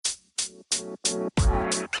Welcome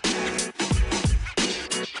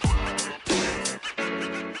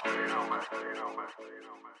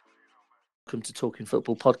to Talking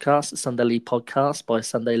Football Podcast, a Sunday League podcast by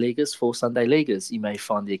Sunday Leaguers for Sunday Leaguers. You may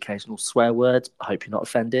find the occasional swear word. I hope you're not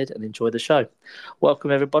offended and enjoy the show.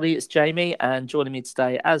 Welcome, everybody. It's Jamie, and joining me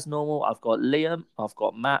today, as normal, I've got Liam, I've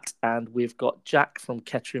got Matt, and we've got Jack from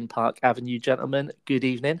Kettering Park Avenue. Gentlemen, good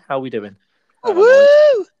evening. How are we doing?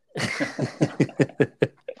 Woo!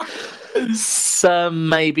 Some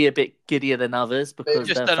may be a bit giddier than others because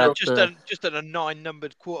just done a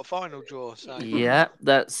 9-numbered quarter-final draw. So. Yeah,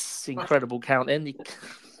 that's incredible counting.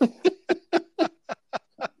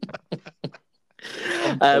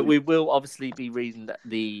 We will obviously be reading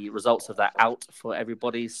the results of that out for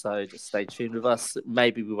everybody, so just stay tuned with us.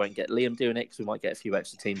 Maybe we won't get Liam doing it because we might get a few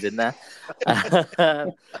extra teams in there.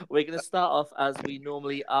 We're going to start off as we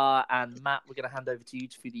normally are, and Matt, we're going to hand over to you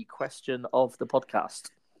for the question of the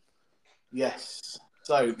podcast. Yes.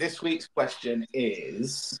 So this week's question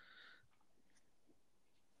is,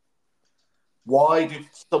 why do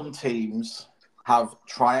some teams have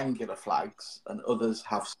triangular flags and others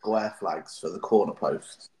have square flags for the corner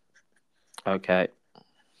posts? Okay.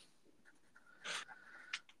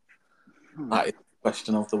 That is the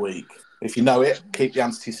question of the week. If you know it, keep the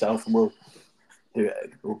answer to yourself and we'll do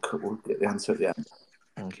it. We'll get the answer at the end.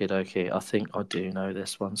 Okay. I think I do know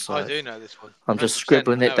this one. So I do know this one. I'm just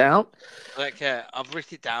scribbling it down. I don't care. I've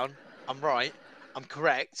written it down. I'm right. I'm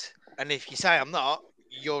correct. And if you say I'm not,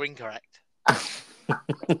 you're incorrect.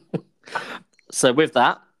 So with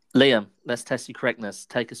that, Liam, let's test your correctness.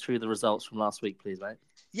 Take us through the results from last week, please, mate.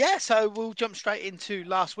 Yeah, so we'll jump straight into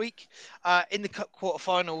last week. In the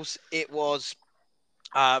quarterfinals, it was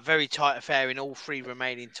very tight affair in all three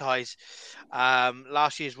remaining ties.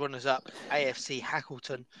 Last year's runners-up, AFC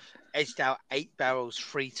Hackleton, edged out 8 Barrels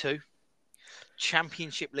 3-2.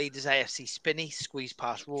 Championship leaders AFC Spinney squeezed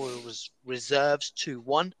past Royal Reserves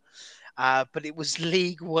 2-1. But it was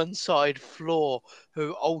League One side Floor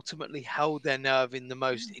who ultimately held their nerve in the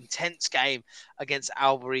most intense game against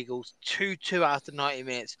Alba Eagles, 2-2 after 90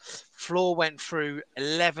 minutes. Floor went through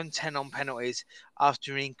 11-10 on penalties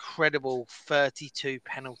after an incredible 32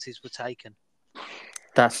 penalties were taken.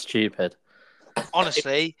 That's stupid.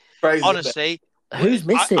 Honestly, who's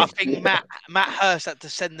missing? I think Matt Hurst had to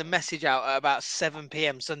send the message out at about 7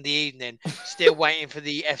 p.m. Sunday evening, still waiting for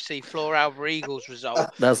the FC Floor Alba Eagles result.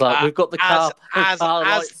 That's like, we've got the car lights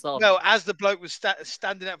on. Well, as the bloke was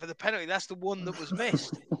standing up for the penalty, that's the one that was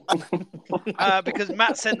missed. Because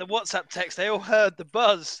Matt sent the WhatsApp text, they all heard the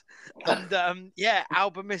buzz. And,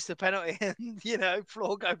 Alba missed the penalty and,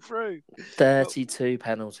 Floor go through. 32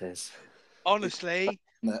 penalties. Honestly,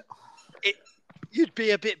 you'd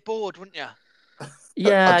be a bit bored, wouldn't you?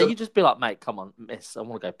 Yeah, you'd just be like, mate, come on, miss. I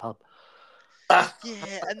want to go pub.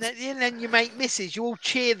 Yeah, and then you make misses. You all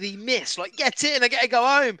cheer the miss, like, get in, I get to go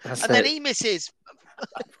home. Then he misses.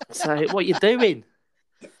 So, what are you doing?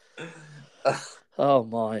 Oh,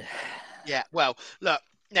 my. Yeah, well, look,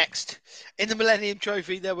 next. In the Millennium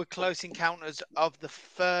Trophy, there were close encounters of the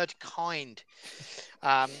third kind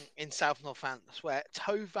in South Northampton, where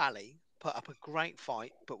Toe Valley put up a great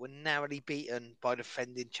fight, but were narrowly beaten by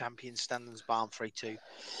defending champion Standens Barn 3-2.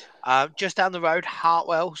 Just down the road,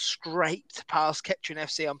 Hartwell scraped past Kettering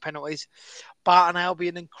FC on penalties. Barton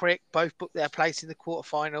Albion and Crick both booked their place in the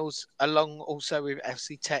quarterfinals, along also with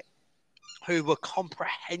FC Tech, who were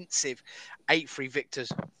comprehensive 8-3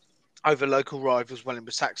 victors over local rivals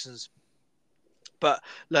Wellingborough Saxons. But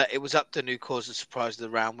look, it was up to New Cause the surprise of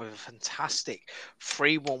the round with a fantastic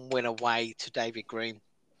 3-1 win away to David Green.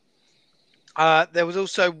 There was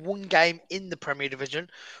also one game in the Premier Division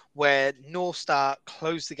where North Star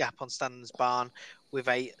closed the gap on Standens Barn with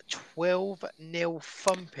a 12-0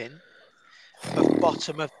 thumping of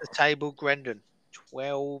bottom of the table Grendon.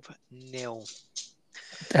 12-0.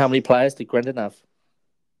 How many players did Grendon have?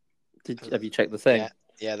 Have you checked the thing?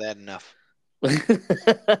 Yeah, they had enough.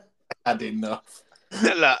 Had enough.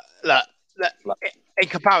 Look. In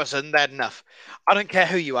comparison, they had enough. I don't care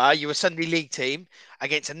who you are. You're a Sunday League team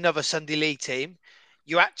against another Sunday League team.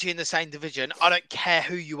 You're actually in the same division. I don't care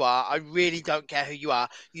who you are. I really don't care who you are.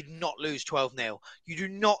 You do not lose 12-0. You do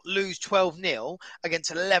not lose 12-0 against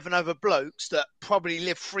 11 other blokes that probably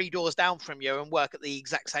live 3 doors down from you and work at the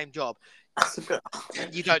exact same job.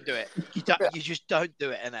 You don't do it. You just don't do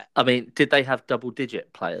it, innit? I mean, did they have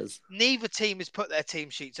double-digit players? Neither team has put their team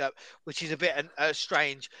sheets up, which is a bit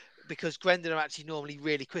strange. Because Grendon are actually normally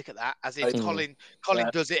really quick at that, as in Colin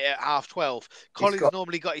does it at 12:30. Colin's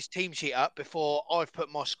normally got his team sheet up before I've put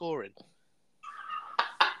my score in.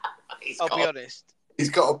 I'll be honest. He's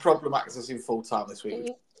got a problem accessing full time this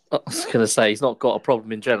week. I was going to say, he's not got a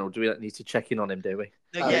problem in general. Do we need to check in on him, do we?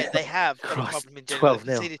 No, yeah, they have got a Christ, problem in general. 12-0.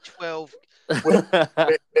 They conceded 12.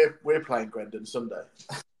 We're playing Grendon Sunday.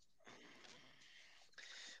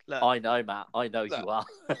 Look, I know, Matt. I know look, you are.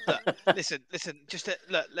 look, listen.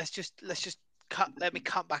 Look. Let's just cut. Let me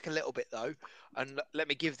cut back a little bit though, and let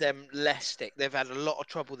me give them less stick. They've had a lot of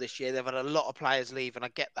trouble this year. They've had a lot of players leave, and I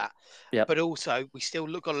get that. Yep. But also, we still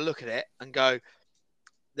got to look at it and go.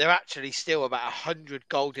 They're actually still about 100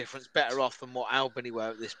 goal difference better off than what Albany were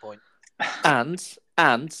at this point. And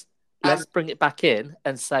let's bring it back in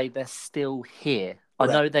and say they're still here. I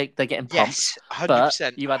know they're getting pumped. Yes, 100%.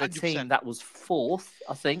 But you had 100%. a team that was fourth,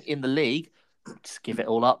 I think, in the league. Just give it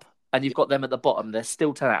all up. And you've got them at the bottom. They're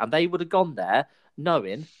still 10 out. And they would have gone there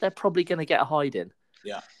knowing they're probably going to get a hiding.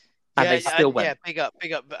 Yeah. And they still went. Yeah, big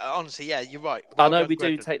up. But honestly, yeah, you're right. I know we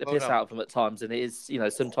do take the piss out of them at times. And it is,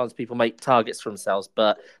 sometimes people make targets for themselves.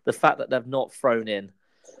 But the fact that they've not thrown in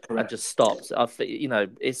and just stopped, I think,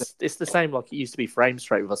 it's the same like it used to be for Aim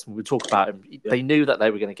Straight with us when we talk about them. Yeah. They knew that they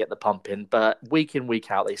were going to get the pump in, but week in, week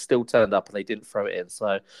out, they still turned up and they didn't throw it in.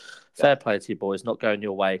 So fair play to you boys, not going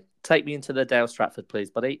your way. Take me into the Dale Stratford, please,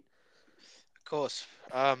 buddy. Of course.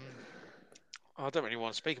 I don't really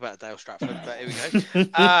want to speak about Dale Stratford, but here we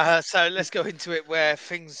go. So let's go into it where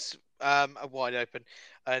things are wide open,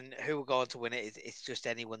 and who will go on to win it? It's just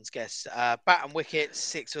anyone's guess. Bat and wicket,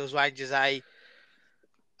 Sixers, Rangers A.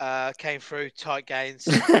 Came through tight gains.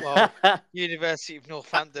 Well, University of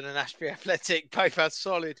Northampton and Ashby Athletic both had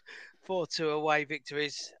solid 4-2 away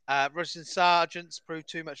victories. Russian Sergeants proved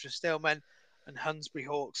too much for Stillmen, and Hunsbury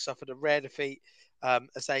Hawks suffered a rare defeat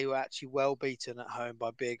as they were actually well beaten at home by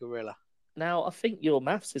Beer Gorilla. Now, I think your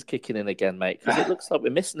maths is kicking in again, mate, because it looks like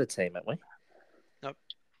we're missing a team, aren't we? No.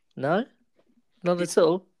 No? Not at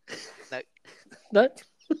all? No. No?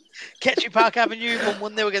 Kettering Park Avenue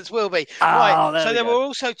won 1-0 against Wilby. There were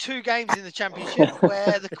also two games in the Championship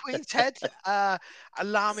where the Queen's Head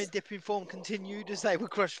alarming dipping form continued as they were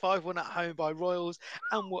crushed 5-1 at home by Royals,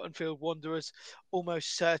 and Wattenfield Wanderers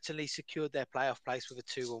almost certainly secured their playoff place with a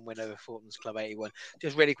 2-1 win over Fortman's Club 81.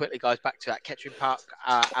 Just really quickly, guys, back to that. Kettering Park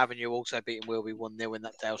Avenue also beating Wilby 1-0 in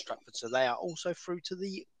that Dale Stratford, so they are also through to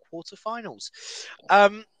the quarterfinals.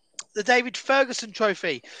 The David Ferguson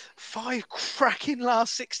Trophy, 5 cracking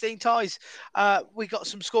last 16 ties. We got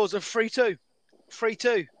some scores of 3-2,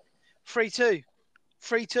 3-2, 3-2,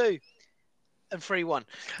 3-2, and 3-1.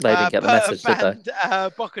 They didn't get the message, did they?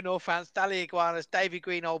 Boca North fans, Dally Iguanas, Davy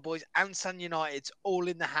Green Old Boys, and Sun United's all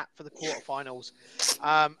in the hat for the quarterfinals.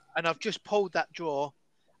 And I've just pulled that draw,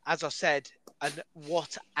 as I said, and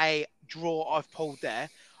what a draw I've pulled there.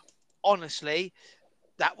 Honestly,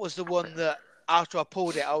 that was the one that after I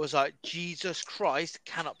pulled it, I was like, Jesus Christ,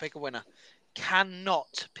 cannot pick a winner.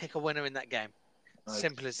 Cannot pick a winner in that game. Right.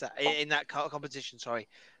 Simple as that. In that competition, sorry.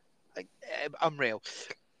 Unreal.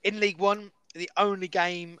 In League One, the only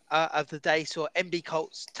game of the day saw MB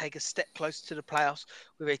Colts take a step closer to the playoffs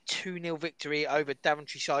with a 2-0 victory over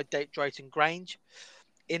Daventry side Drayton Grange.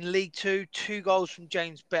 In League Two, 2 goals from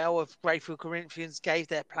James Bell of Greyfield Corinthians gave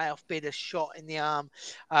their playoff bid a shot in the arm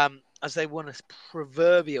as they won a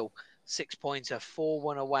proverbial 6-pointer,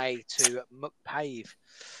 4-1 away to McPave.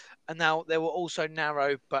 And now there were also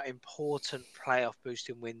narrow but important playoff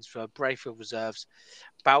boosting wins for Brayfield Reserves,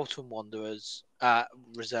 Bolton Wanderers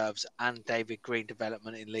Reserves, and David Green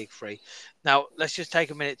Development in League 3. Now, let's just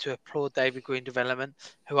take a minute to applaud David Green Development,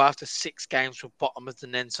 who after 6 games were bottom of the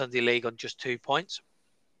Nen Sunday League on just 2 points.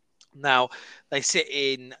 Now, they sit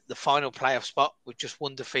in the final playoff spot with just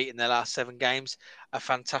 1 defeat in their last 7 games. A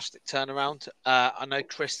fantastic turnaround. I know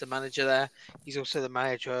Chris, the manager there, he's also the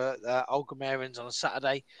manager at Old Grammarians on a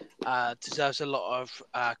Saturday. Deserves a lot of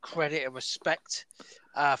credit and respect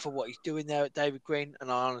for what he's doing there at David Green, and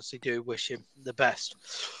I honestly do wish him the best.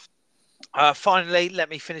 Finally, let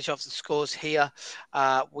me finish off the scores here.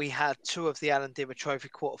 We had 2 of the Alan Dimmer Trophy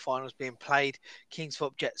quarterfinals being played.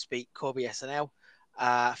 Kingsthorpe Jets beat Corby SNL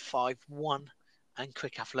 5-1, and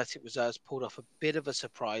Quick Athletic Reserves pulled off a bit of a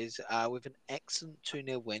surprise with an excellent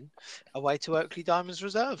 2-0 win away to Oakley Diamonds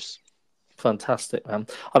Reserves. Fantastic, man.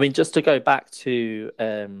 I mean, just to go back to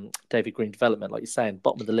David Green Development, like you're saying,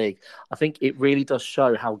 bottom of the league, I think it really does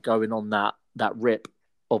show how going on that rip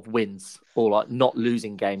of wins or like not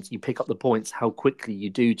losing games, you pick up the points, how quickly you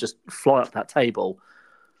do just fly up that table.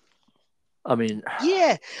 I mean,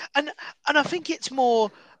 yeah, and I think it's more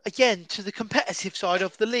again to the competitive side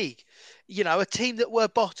of the league. You know, a team that were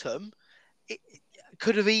bottom, it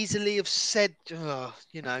could have easily have said,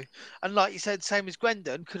 and like you said, same as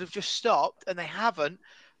Gwendon, could have just stopped, and they haven't.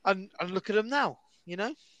 And look at them now. You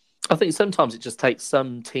know, I think sometimes it just takes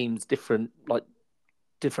some teams different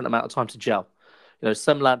amount of time to gel.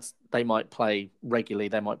 some lads, they might play regularly,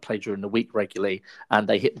 they might play during the week regularly, and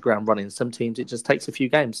they hit the ground running. Some teams, it just takes a few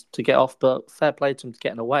games to get off, but fair play to them to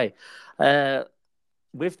getting away.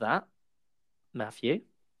 With that, Matthew,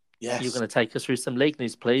 Yes. you're going to take us through some league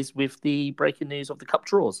news, please, with the breaking news of the cup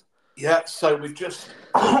draws. Yeah, so we've just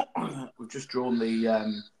drawn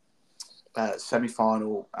the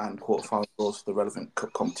semi-final and quarter-final draws for the relevant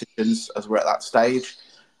cup competitions as we're at that stage.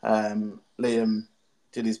 Liam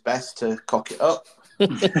did his best to cock it up. We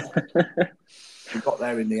got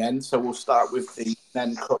there in the end, so we'll start with the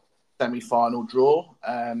Men Cup semi-final draw.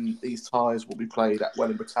 These ties will be played at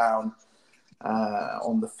Wellingborough Town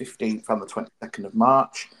on the 15th and the 22nd of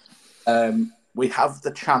March. We have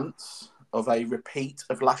the chance of a repeat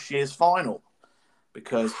of last year's final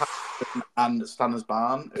because Hampton and Stanners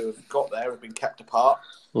Barn, who have got there, have been kept apart.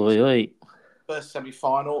 Oi, oi. First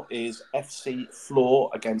semi-final is FC Floor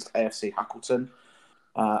against AFC Hackleton,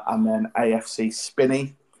 and then AFC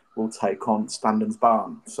Spinney will take on Standens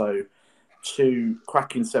Barn. So 2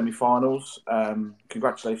 cracking semi-finals.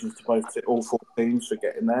 Congratulations to all 4 teams for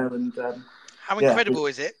getting there. And how incredible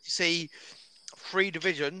is it to see 3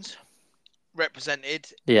 divisions represented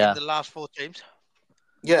in the last 4 teams?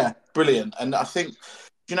 Yeah, brilliant. And I think,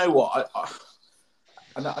 you know what,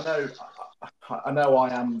 I know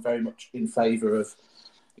I am very much in favour of,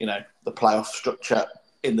 the playoff structure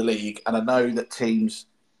in the league, and I know that teams,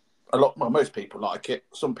 most people like it.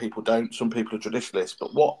 Some people don't. Some people are traditionalists.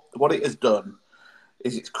 But what it has done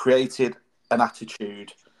is it's created an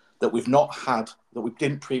attitude that we've not had, that we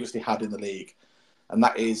didn't previously had in the league, and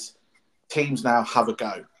that is teams now have a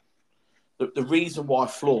go. The reason why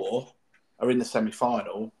Floor are in the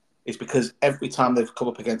semi-final is because every time they've come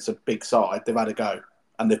up against a big side, they've had a go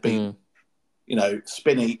and they've been,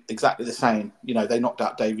 Spinney exactly the same. They knocked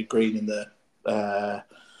out David Green in the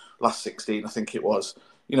last 16, I think it was.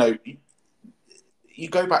 You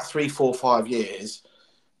go back 3, 4, 5 years,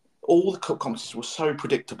 all the cup competitions were so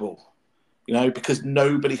predictable, because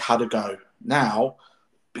nobody had a go. Now,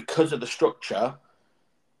 because of the structure,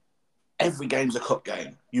 every game's a cup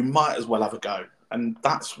game. You might as well have a go. And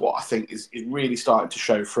that's what I think is really starting to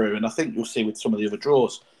show through. And I think you'll see with some of the other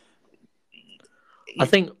draws. I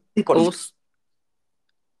think also...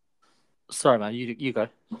 Sorry, man, you go.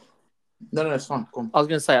 No, it's fine. Go on. I was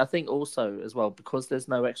going to say, I think also as well, because there's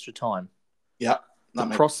no extra time. Yeah.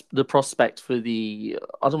 The prospect for the,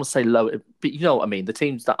 I don't want to say lower, but you know what I mean. The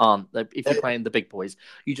teams that aren't, if you're playing the big boys,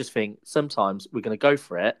 you just think sometimes we're going to go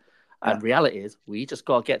for it. And reality is, we just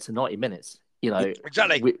got to get to 90 minutes.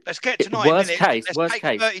 Exactly. Let's get to 90 minutes. Let's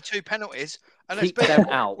take 32 penalties and keep them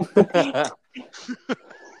out.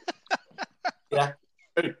 Yeah,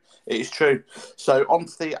 it is true. So on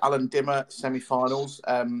to the Alan Dimmer semi-finals.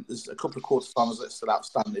 There's a couple of quarter-finals that are still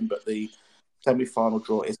outstanding, but the semi-final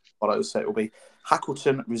draw is as follows. So it will be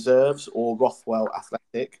Hackleton Reserves or Rothwell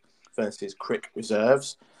Athletic versus Crick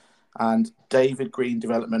Reserves. And David Green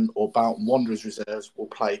Development or Boughton Wanderers Reserves will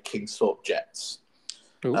play Kingsthorpe Jets.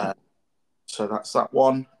 So that's that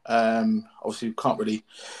one. Obviously, we can't really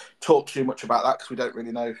talk too much about that because we don't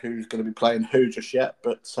really know who's going to be playing who just yet.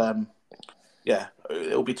 But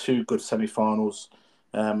it'll be 2 good semi-finals,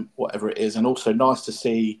 whatever it is, and also nice to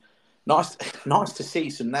see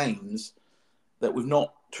some names that we've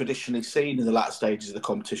not traditionally seen in the latter stages of the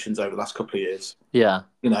competitions over the last couple of years. Yeah,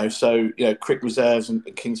 Crick Reserves and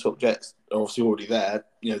Kingsthorpe Jets are obviously already there.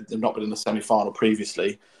 They've not been in the semi-final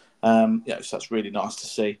previously. So that's really nice to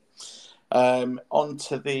see. On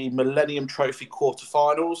to the Millennium Trophy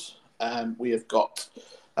quarterfinals. We have got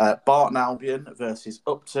Barton Albion versus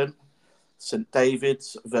Upton, St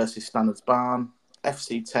David's versus Standards Barn,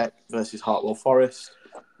 FC Tech versus Hartwell Forest,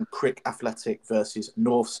 and Crick Athletic versus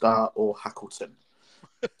North Star or Hackleton.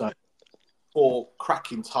 So 4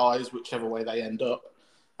 cracking ties, whichever way they end up.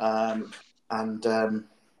 I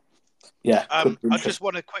just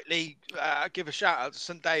want to quickly give a shout out to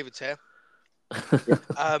St David's here.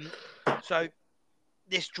 So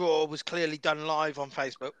this draw was clearly done live on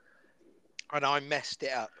Facebook and I messed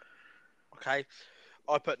it up. Okay.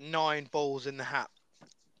 I put 9 balls in the hat.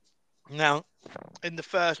 Now, in the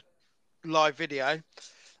first live video,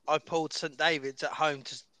 I pulled St David's at home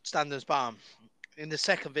to Standers Barn. In the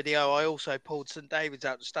second video, I also pulled St David's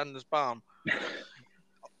out to Standers Barn.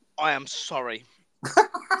 I am sorry.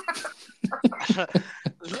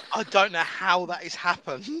 I don't know how that has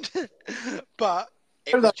happened, but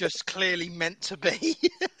it was just clearly meant to be.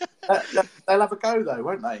 They'll have a go though,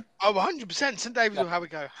 won't they? Oh, 100%. St David's will have a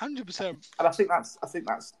go. 100%. And I think that's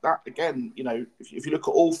that again. If you look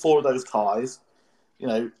at all 4 of those ties,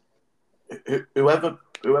 whoever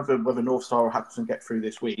whether North Star or Hackleton get through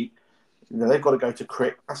this week, they've got to go to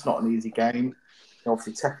Crick. That's not an easy game.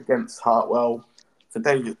 Obviously, Tech against Hartwell, for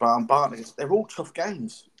David Barnett. They're all tough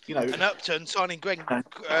games. And Upton signing Greg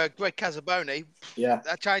Casaboni. Yeah,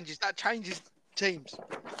 that changes teams.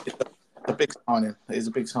 it's a big signing. It is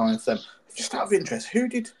a big signing for them. Just out of interest, who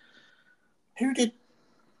did?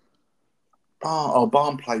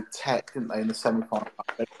 Barn played Tech, didn't they, in the semi-final?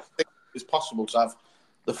 I think it's possible to have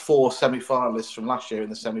the 4 semi-finalists from last year in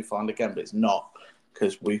the semi-final again, but it's not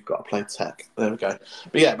because we've got to play Tech. There we go.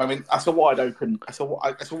 But yeah, I mean, that's a wide open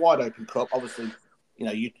cup. Obviously,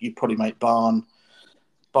 you'd probably make Barn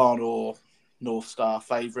or North Star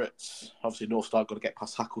favourites. Obviously, North Star got to get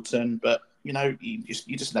past Hackleton, but you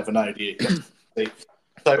just never know, do you?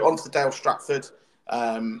 So on to the Dale Stratford.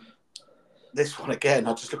 This one again,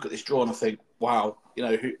 I just look at this draw and I think, wow,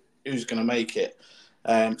 who's going to make it?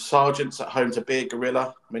 Sargent's at home to Beer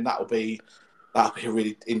Gorilla. I mean, that'll be a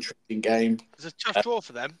really interesting game. It's a tough draw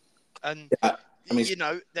for them, and yeah,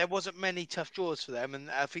 there wasn't many tough draws for them,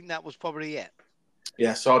 and I think that was probably it.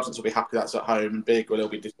 Yeah, Sargent's will be happy that's at home, and Beer Gorilla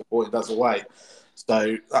will be disappointed that's away.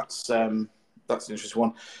 So that's an interesting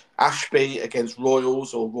one. Ashby against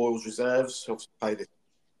Royals or Royals Reserves. Obviously play this.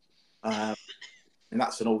 And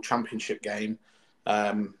that's an all-championship game.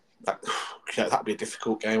 That'd be a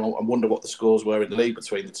difficult game. I wonder what the scores were in the league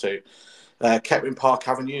between the two. Kettering Park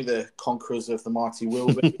Avenue, the conquerors of the mighty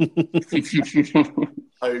Wilby,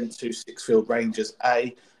 home to Sixfield Rangers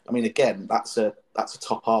A. I mean, again, that's a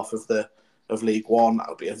top half of League One.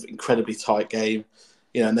 That'll be an incredibly tight game.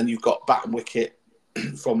 And then you've got Baton Wicket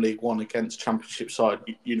from League One against Championship side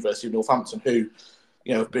University of Northampton, who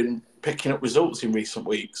have been picking up results in recent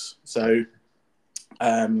weeks. So.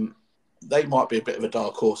 They might be a bit of a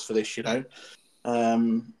dark horse for this,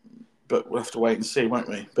 but we'll have to wait and see, won't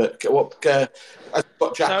we? But I've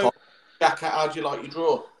got Jack on. Jack, how do you like your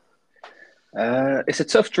draw? It's a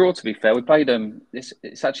tough draw, to be fair. We played them.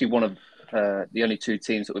 It's actually one of the only 2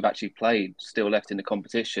 teams that we've actually played still left in the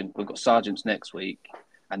competition. We've got Sargents next week,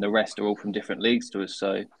 and the rest are all from different leagues to us.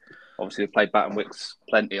 So obviously we've played Baton Wicks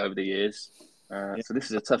plenty over the years. So this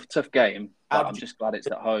is a tough game, but I'm just glad it's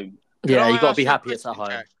at home. Yeah, you've got to be happy it's at home.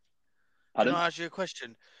 Jack? Can I ask you a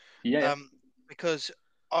question? Yeah. Because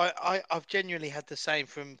I've genuinely had the same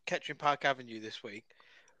from Kettering Park Avenue this week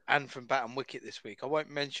and from Baton Wicket this week. I won't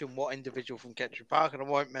mention what individual from Kettering Park and I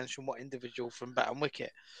won't mention what individual from Baton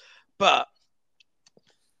Wicket. But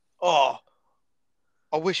I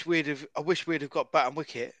wish we'd have got Baton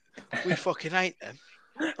Wicket. We fucking hate them.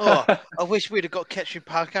 I wish we'd have got Kettering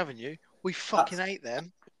Park Avenue. We fucking hate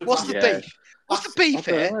them. What's the beef? What's the beef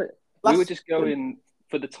here? Right. We were just going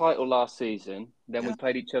for the title last season. Then we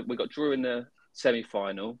played each other. We got drew in the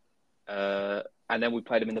semi-final, and then we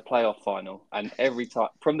played them in the playoff final. And every time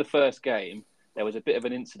from the first game, there was a bit of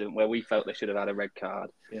an incident where we felt they should have had a red card.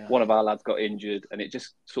 Yeah. One of our lads got injured, and it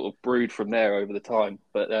just sort of brewed from there over the time.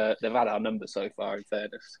 But they've had our number so far, in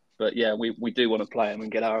fairness. But yeah, we do want to play them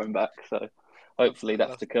and get our own back. So hopefully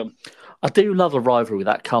that's to come. I do love a rivalry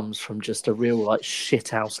that comes from just a real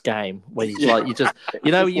shithouse game where you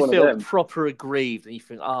you feel proper aggrieved and you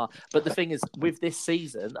think But the thing is, with this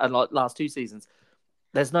season and last 2 seasons,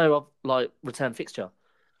 there's no return fixture,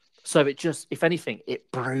 so it just, if anything,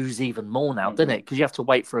 it brews even more now, doesn't it? Because you have to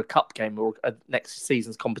wait for a cup game or a next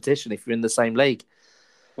season's competition if you're in the same league.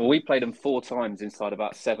 Well, we played them 4 times inside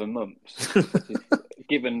about 7 months.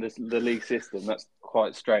 Given the league system, that's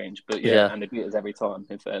quite strange. But yeah, and they beat us every time,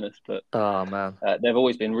 in fairness. But oh man, they've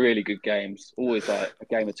always been really good games. Always a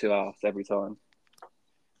game of 2 halves every time.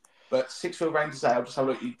 But Sixfield Rangers, I'll just have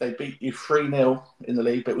a look. They beat you 3-0 in the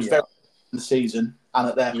league, but it was very in the season and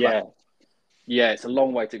at their play. Yeah, it's a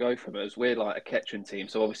long way to go from us. We're like a Kettering team,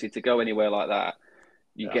 so obviously to go anywhere like that,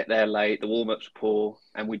 you get there late. The warm-ups are poor,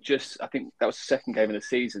 and I think that was the second game of the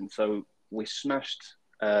season. So we smashed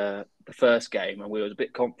the first game, and we were a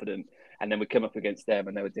bit confident. And then we come up against them,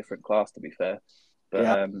 and they were different class, to be fair.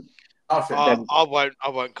 But I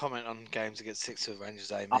won't comment on games against Sixfield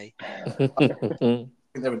Rangers, Amy. I think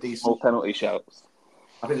they were decent. All penalty shouts.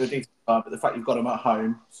 I think they were decent, but the fact you've got them at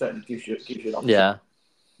home certainly gives you an option. Yeah.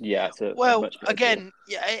 I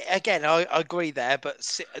agree there. But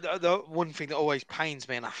the one thing that always pains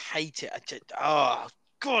me, and I hate it,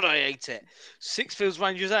 God, I hate it. Sixfields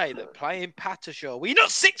Rangers A that play in Pattershaw. Well, you're not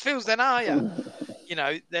Sixfields then, are you?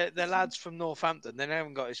 They're lads from Northampton. They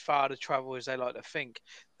haven't got as far to travel as they like to think.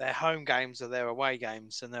 Their home games are their away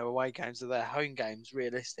games, and their away games are their home games,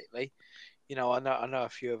 realistically. I know a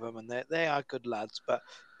few of them, and they are good lads, but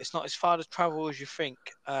it's not as far to travel as you think.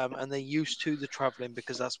 And they're used to the travelling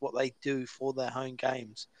because that's what they do for their home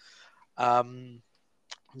games.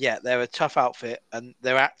 They're a tough outfit, and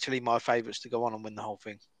they're actually my favourites to go on and win the whole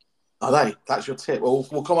thing. Are they? That's your tip. Well,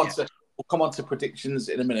 we'll come on we'll come on to predictions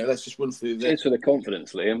in a minute. Let's just run through this. Cheers for the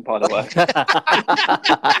confidence, Liam, by the way.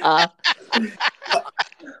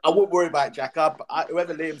 I wouldn't worry about it, Jack.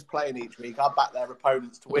 Whoever Liam's playing each week, I back their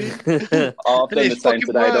opponents to win. I've done the same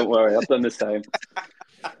today, don't worry. I've done the same.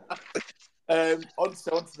 On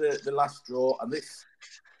to the last draw, and this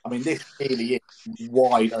really is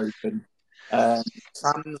wide open.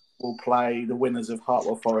 Sands will play the winners of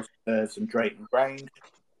Hartwell Forest Reserves and Drayton Grange.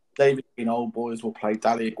 David Green Old Boys will play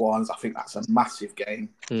Dally Iguanas. I think that's a massive game.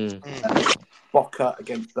 Boca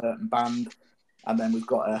against Burton Band, and then we've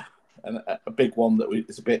got a big one that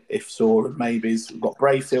is a bit ifs or maybes. We've got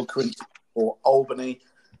Brayfield Corinthians or Albany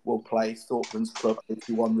will play Thorpelands Club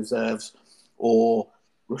 81 Reserves or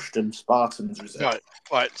Rushden Spartans Reserves.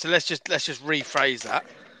 Right. So let's just rephrase that.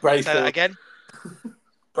 Brayfield, say that again.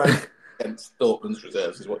 Brayfield against Thorpelands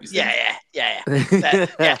Reserves is what you said. Yeah.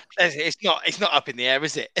 It's not up in the air,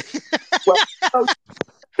 is it? Well,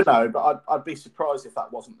 no, but I'd be surprised if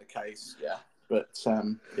that wasn't the case. Yeah, but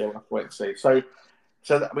we'll have to wait and see. So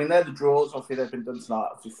I mean, they're the draws. Obviously, they've been done tonight.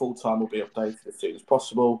 Obviously, full time will be updated as soon as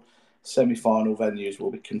possible. Semi-final venues will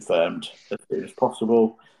be confirmed as soon as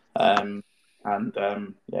possible. Good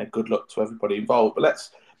luck to everybody involved. But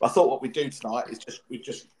I thought what we do tonight is just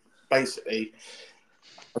basically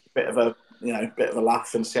a bit of a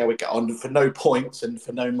laugh and see how we get on. For no points and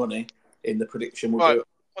for no money in the prediction, we'll do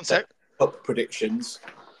one sec. Up predictions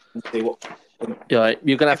and see what. Yeah,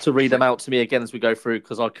 you're going to have to read them out to me again as we go through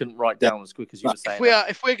because I couldn't write down as quick as you were saying.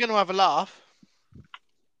 If we're going to have a laugh,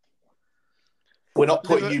 we're not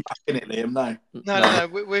putting you back in it, Liam. No.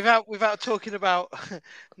 Without talking about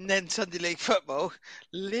Nen Sunday League football,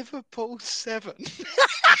 Liverpool 7.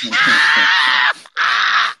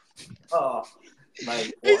 Oh,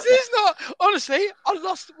 mate. Is this not? Honestly, I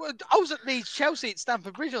was at Leeds Chelsea at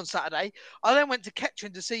Stamford Bridge on Saturday. I then went to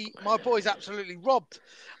Kettering to see my boys absolutely robbed,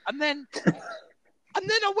 and then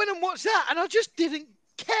I went and watched that, and I just didn't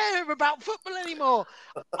care about football anymore.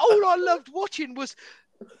 All I loved watching was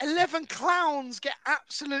 11 clowns get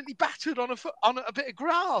absolutely battered on a bit of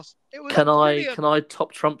grass. It was brilliant. Can I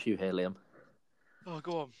top trump you here, Liam? Oh,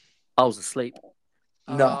 go on. I was asleep.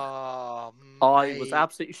 No. Oh, I was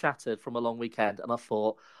absolutely shattered from a long weekend, and I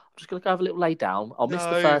thought, I'm just going to go have a little lay down. I'll miss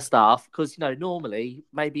the first half because, normally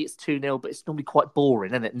maybe it's 2-0, but it's normally quite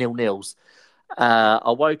boring, isn't it? 0-0s.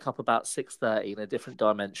 I woke up about 6:30 in a different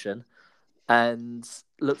dimension and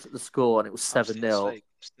looked at the score, and it was 7-0.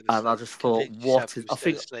 And I just thought,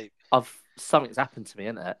 something's happened to me,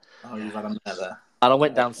 isn't it? Oh, you've had a minute there. And I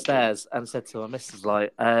went downstairs and said to my missus,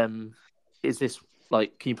 is this, can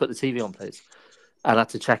you put the TV on, please? And I had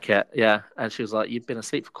to check it, yeah. And she was like, you've been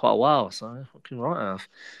asleep for quite a while, so I fucking right have.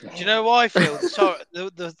 Do you know what I feel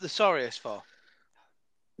the sorriest for?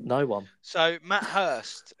 No one. So, Matt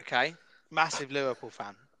Hurst, okay, massive Liverpool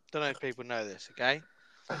fan. Don't know if people know this, okay?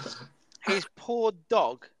 His poor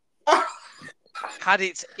dog had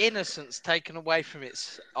its innocence taken away from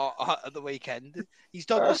it at the weekend. His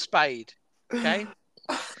dog was spayed, okay?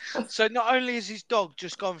 So not only has his dog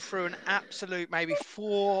just gone through an absolute maybe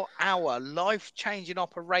 4-hour life-changing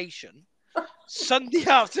operation, Sunday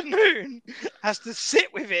afternoon has to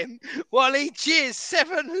sit with him while he cheers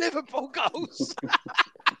 7 Liverpool goals.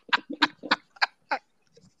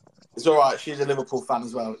 It's all right. She's a Liverpool fan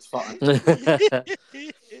as well. It's fine.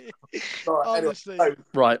 Honestly. Anyway,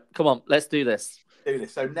 right, come on, let's do this.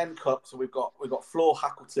 So Nen Cup. So we've got Floor,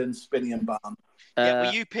 Hackleton, Spinney, and Barn.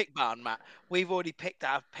 Well, you pick Barn, Matt. We've already picked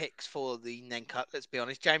our picks for the Nen Cup. Let's be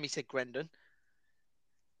honest. Jamie said Grendon.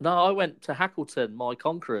 No, I went to Hackleton, my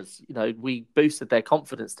Conquerors. We boosted their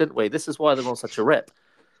confidence, didn't we? This is why they're on such a rip.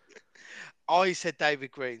 I said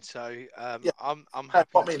David Green, so I'm happy.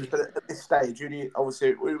 What I mean, but at this stage, who are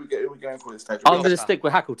we going for this stage? I'm going to stick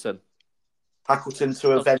with Hackleton. Hackleton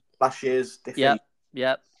to avenge last year's defeat.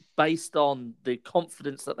 Yep. Based on the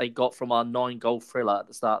confidence that they got from our 9-goal thriller at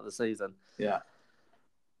the start of the season. Yeah.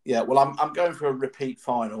 Well, I'm going for a repeat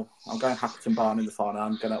final. I'm going Hackleton Barn in the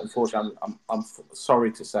final. Unfortunately, I'm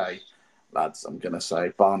sorry to say, lads, I'm going to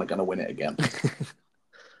say Barn are going to win it again.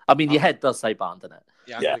 I mean, your head does say Barn, doesn't it?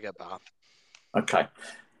 Yeah, I'm going to go Barn. Okay.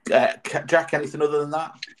 Jack, anything other than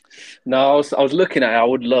that? No, I was looking at it. I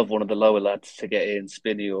would love one of the lower lads to get in,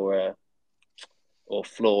 Spinney or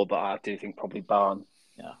Floor, but I do think probably Barn.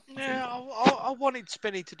 Yeah, I wanted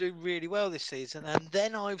Spinney to do really well this season, and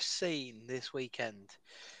then I've seen this weekend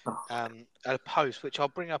a post which I'll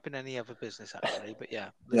bring up in any other business actually. But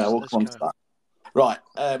we'll come on to that. Right,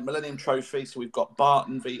 Millennium Trophy. So we've got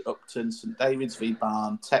Barton v Upton, St David's v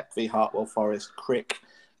Barn, Tech v Hartwell Forest, Crick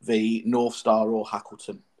v North Star or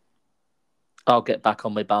Hackleton. I'll get back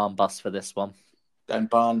on my Barn bus for this one. Going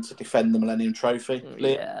Barn to defend the Millennium Trophy.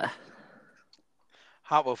 Yeah.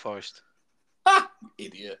 Hartwell Forest.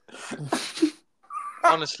 Idiot.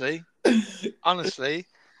 Honestly, I'm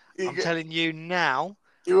You telling you now,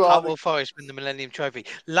 are Hartwell Forest win the Millennium Trophy.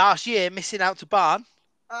 Last year, missing out to Barn.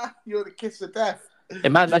 you're the kiss of death.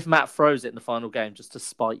 Imagine if Matt throws it in the final game just to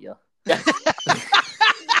spite you.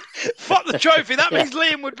 Fuck the trophy. That means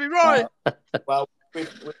Liam would be right. Well,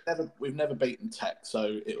 we've never beaten Tech,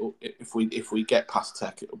 so if we get past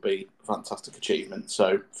Tech, it'll be a fantastic achievement.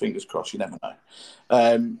 So fingers crossed. You never know.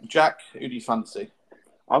 Jack, who do you fancy?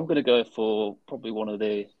 I'm going to go for probably one of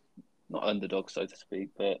the, not underdogs, so to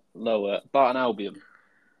speak, but lower, Barton Albion.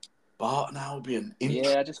 Barton Albion.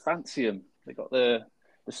 Yeah, I just fancy them. They got the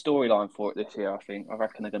storyline for it this year, I think. I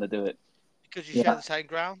reckon they're going to do it. Because you share the same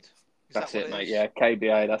ground? That's it, mate. Yeah,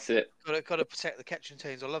 KBA, that's it. Got to protect the catching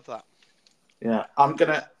teams. I love that. Yeah, I'm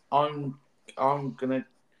gonna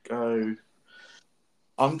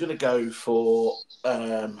go for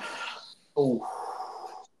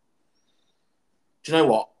do you know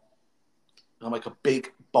what? I'll make a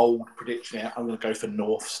big bold prediction here. I'm gonna go for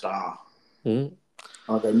North Star.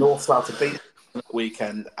 I'll go North Star to beat the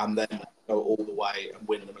weekend and then go all the way and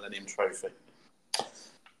win the Millennium Trophy.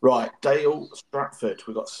 Right, Dale Stratford.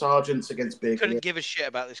 We've got Sergeants against Big. Couldn't give a shit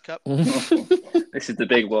about this cup. This is the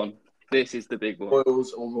big one.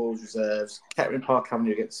 Royals or Royals Reserves. Kettering Park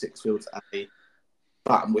Avenue against Sixfields A.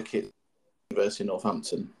 Baton Wicket, University of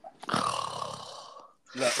Northampton.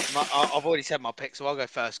 Look, I've already said my pick, so I'll go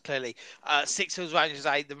first. Clearly, Sixfields Rangers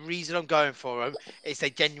A. The reason I'm going for them is they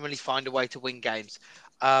genuinely find a way to win games.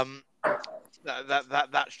 That's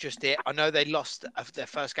just it. I know they lost their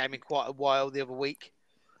first game in quite a while the other week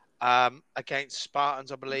against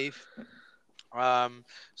Spartans, I believe.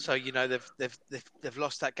 So they've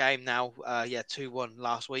lost that game now. 2-1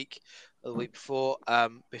 last week, or the week before.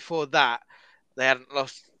 Before that, they hadn't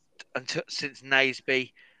lost since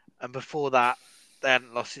Naseby, and before that, they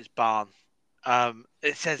hadn't lost since Barn.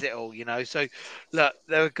 It says it all, So look,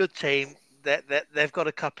 they're a good team. They've got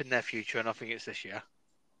a cup in their future, and I think it's this year.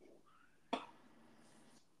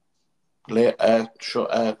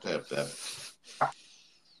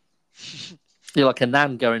 You're like a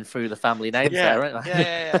nan going through the family names there, aren't you?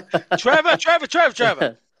 Yeah. Trevor.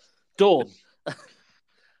 Dawn.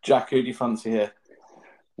 Jack, who do you fancy here?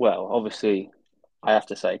 Well, obviously, I have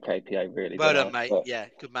to say KPA, really. Well done, mate. Yeah,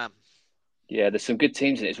 good man. Yeah, there's some good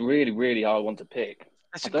teams in it. It's really, really hard one to pick.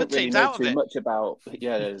 There's I some don't good really teams know out of too it. much about.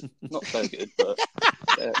 Yeah, there's not so good, but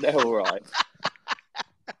they're all right.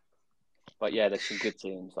 But yeah, there's some good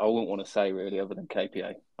teams. I wouldn't want to say really other than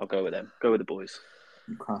KPA. I'll go with them. Go with the boys.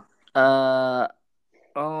 Okay. I'm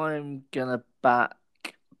gonna back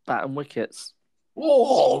Baton Wickets.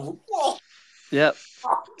 Whoa! Yep.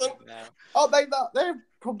 Aren't they that? They're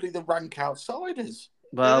probably the rank outsiders.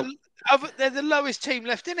 Well, they're the lowest team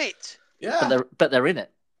left in it. Yeah, but they're in it.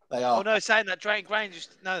 They are. Oh no, saying that Drake Grange.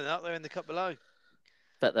 No, they're not. They're in the cup below.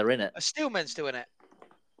 But they're in it. Are Steelmen still in it?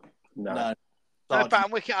 No. No,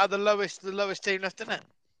 Baton Wicket are the lowest team left in it.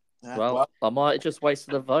 Yeah, well, I might have just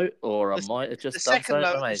wasted a vote, or I might have just done something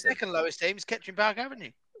amazing. The second lowest team is Kettering Park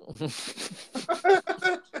Avenue.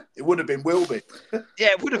 It would have been Wilby.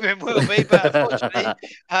 Yeah, it would have been Wilby, but unfortunately,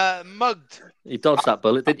 mugged. You dodged that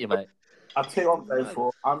bullet, didn't you, mate? I'll tell you what I'm going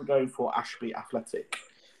for. I'm going for Ashby Athletic.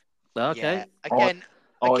 Okay. Yeah.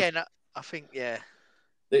 Again, I think, yeah.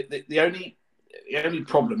 The only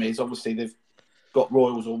problem is obviously they've got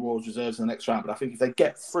Royals or Royals Reserves in the next round, but I think if they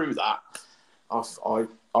get through that,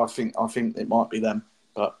 I think it might be them.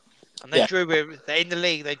 But and they're in the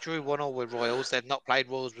league. They drew 1-1 with Royals. They've not played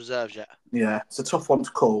Royals Reserves yet. Yeah, it's a tough one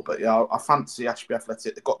to call, but yeah, I fancy Ashby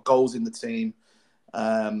Athletic. They've got goals in the team,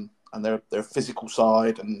 and they're a physical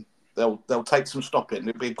side, and they'll take some stopping.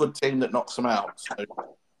 It'll be a good team that knocks them out. So I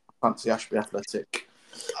fancy Ashby Athletic.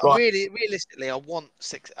 Right. Really, realistically, I want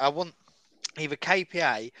either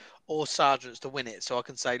KPA or Sergeants to win it, so I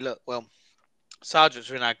can say, look, well, Sergeants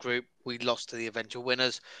are in our group. We lost to the eventual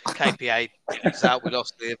winners. KPA is out. We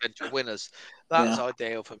lost to the eventual winners. That's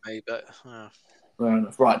ideal for me, but. Fair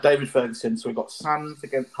enough. Right, David Ferguson. So we've got Sands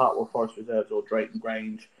against Hartwell Forest Reserves or Drayton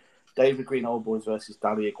Grange. David Green Old Boys versus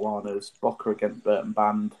Dally Iguanas. Bocker against Burton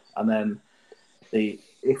Band. And then the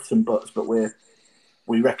ifs and buts, but we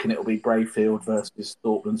reckon it'll be Brayfield versus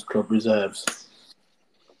Thorpeland's Club Reserves.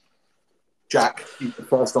 Jack, you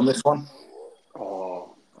first on this one.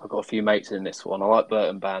 Oh, I've got a few mates in this one. I like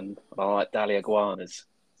Burton Band and I like Dally Iguanas.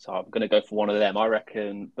 So I'm going to go for one of them. I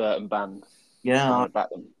reckon Burton Band. Yeah. I back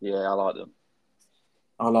them. Yeah, I like them.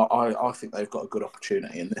 I think they've got a good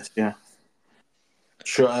opportunity in this, yeah.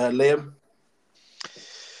 Sure, Liam?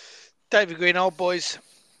 David Green Old Boys.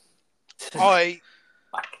 I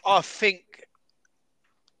think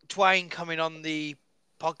Dwayne coming on the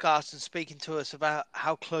podcast and speaking to us about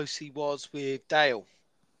how close he was with Dale.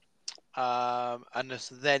 And us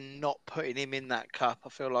then not putting him in that cup, I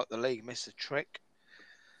feel like the league missed a trick.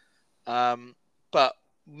 But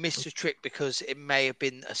missed a trick because it may have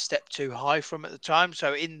been a step too high from at the time.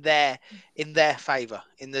 So in their favour,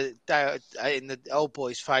 in the old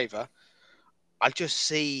boys' favour, I just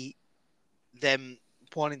see them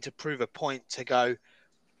wanting to prove a point to go.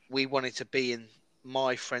 We wanted to be in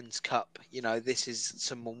my friend's cup. You know, this is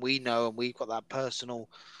someone we know and we've got that personal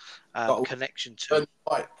connection to.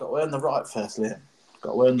 Got to earn the right first, Liam.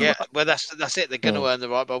 Got to earn the right. Well, that's it. They're going to earn the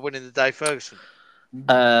right by winning the Dave Ferguson.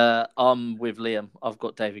 I'm with Liam. I've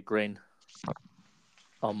got David Green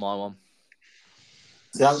on my one.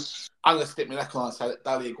 See, I'm going to stick my neck on and say that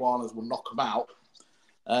Daly Iguanas will knock them out.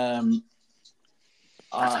 I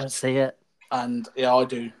don't see it. And yeah, I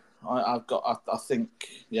do. I think,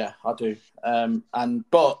 yeah, I do.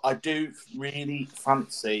 But I do really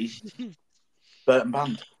fancy Burton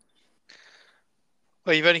Band.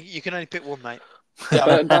 Well, you can only pick one, mate. Yeah,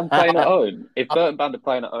 Burton Band playing at home. If Burton Band are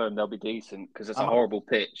playing at home, they'll be decent because it's a horrible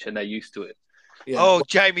pitch and they're used to it. Yeah. Oh,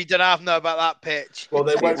 Jamie, don't have to know about that pitch. Well,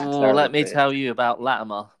 they won't. Let me tell you about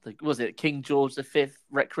Latimer. Was it King George V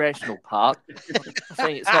recreational park? I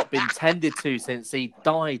think it's not been tended to since he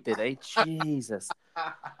died, did he? Jesus.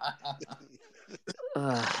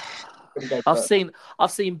 I've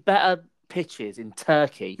seen better pitches in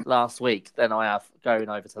Turkey last week than I have going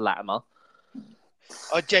over to Latimer.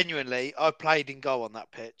 I played in goal on that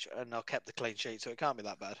pitch and I kept the clean sheet, so it can't be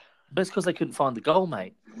that bad. But it's because they couldn't find the goal,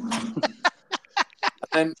 mate.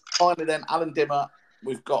 And finally, Alan Dimmer.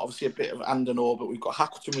 We've got obviously a bit of and and or, but we've got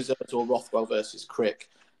Hackleton Reserves or Rothwell versus Crick,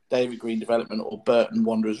 David Green Development or Burton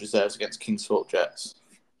Wanderers Reserves against Kingsthorpe Jets.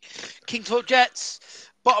 Kingsthorpe Jets,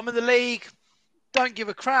 bottom of the league, don't give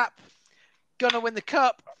a crap, gonna win the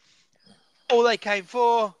cup. All they came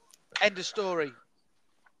for, end of story.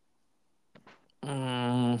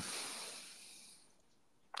 I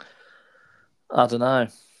don't know.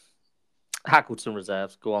 Hackleton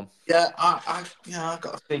Reserves, go on. Yeah, I've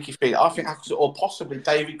got a sneaky feeling. I think Hackleton or possibly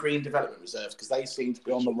David Green Development Reserves because they seem to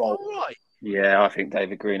be on the roll. All right. Yeah, I think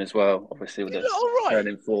David Green as well. Obviously, with the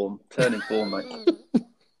turning form, mate.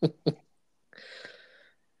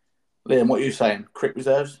 Liam, what are you saying? Crick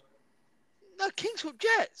Reserves? No, Kingsthorpe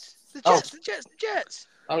Jets. The Jets.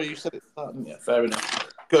 Oh, you said it. Yeah, fair enough.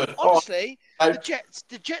 Good. Honestly, the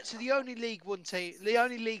Jets are the only League One team, the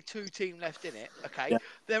only League Two team left in it. Okay, yeah.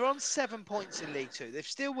 They're on 7 points in League Two. They've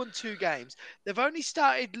still won 2 games. They've only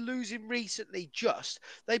started losing recently.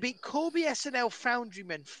 They beat Corby S&L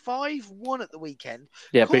Foundrymen 5-1 at the weekend.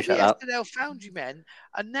 Yeah, Corby appreciate that. S&L Foundrymen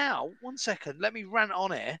are now 1 second. Let me rant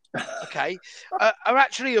on here. Okay, are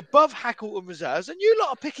actually above Hackleton Reserves, and you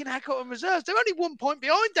lot are picking Hackleton Reserves. They're only 1 point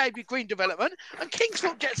behind David Green Development, and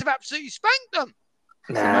Kingsthorpe Jets have absolutely spanked them.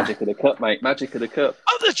 It's the magic of the cup, mate. Magic of the cup.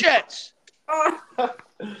 Of the Jets.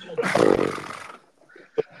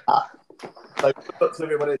 So good to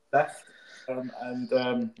everybody left.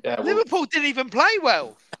 Liverpool didn't even play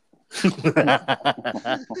well.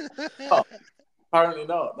 Apparently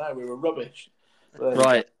not. No, we were rubbish.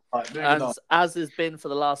 Right. As has been for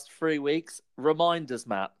the last 3 weeks, reminders,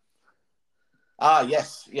 Matt.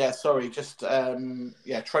 Yes. Yeah, sorry. Just,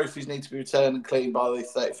 trophies need to be returned and cleaned by the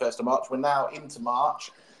 31st of March. We're now into March,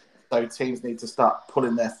 so teams need to start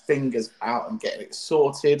pulling their fingers out and getting it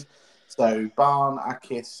sorted. So Barn,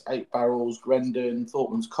 Akis, 8 Barrels, Grendon,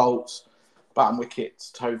 Thorpeman's Colts, Baton Wickets,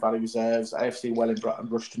 Toe Valley Reserves, AFC Wellingborough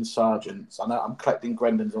and Rushton Sergeants. I know I'm collecting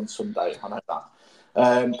Grendon's on Sunday. I know that.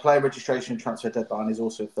 Player registration and transfer deadline is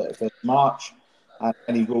also 31st of March. And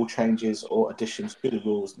any rule changes or additions to the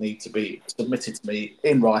rules need to be submitted to me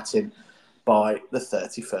in writing by the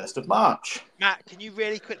 31st of March. Matt, can you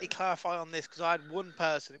really quickly clarify on this? Because I had one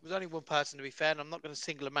person. It was only one person, to be fair, and I'm not going to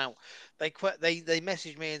single them out. They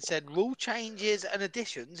messaged me and said, rule changes and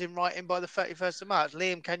additions in writing by the 31st of March.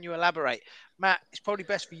 Liam, can you elaborate? Matt, it's probably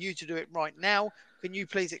best for you to do it right now. Can you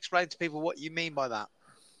please explain to people what you mean by that?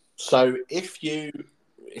 So if you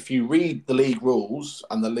read the league rules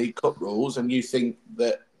and the League Cup rules and you think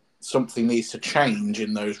that something needs to change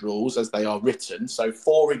in those rules as they are written, so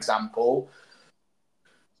for example,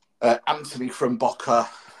 Anthony from Boca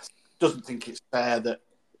doesn't think it's fair that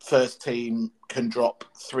first team can drop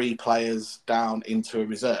 3 players down into a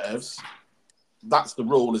reserves. That's the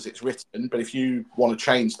rule as it's written. But if you want to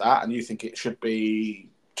change that and you think it should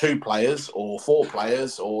be 2 players or 4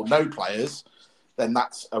 players or no players, then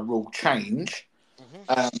that's a rule change.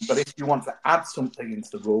 But if you want to add something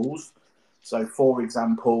into the rules, so for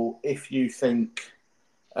example, if you think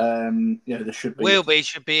There should be. Wilby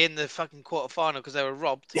should be in the fucking quarter final because they were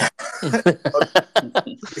robbed.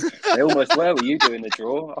 They almost were. Were you doing the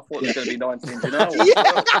draw? I thought there was going to be 9 teams in ours.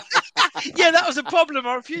 Yeah. Yeah, that was a problem.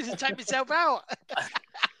 I refused to take myself out.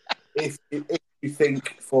 If you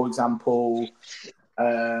think, for example,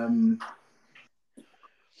 I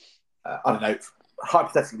don't know,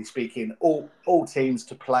 hypothetically speaking, all teams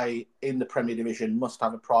to play in the Premier Division must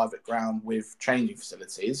have a private ground with changing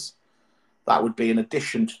facilities. That would be in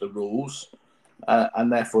addition to the rules,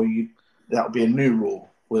 and therefore that would be a new rule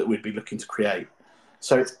that we'd be looking to create.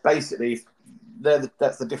 So it's basically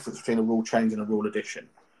that's the difference between a rule change and a rule addition.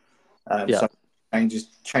 So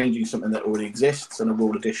changing something that already exists, and a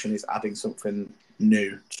rule addition is adding something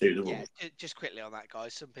new to the rule. Yeah, just quickly on that,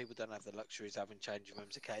 guys. Some people don't have the luxuries of having changing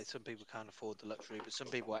rooms. Okay, some people can't afford the luxury, but some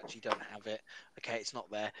people actually don't have it. Okay, it's not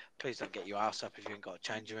there. Please don't get your ass up if you ain't got a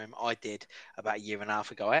changing room. I did about a year and a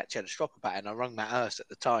half ago. I actually had a strop about it, and I rung Matt Hurst at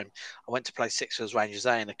the time. I went to play Sixfields Rangers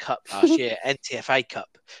A in a cup last year, NTFA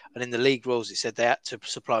Cup, and in the league rules it said they had to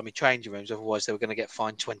supply me changing rooms, otherwise they were going to get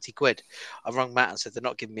fined 20 quid. I rung Matt and said they're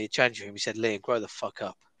not giving me a changing room. He said, Liam, grow the fuck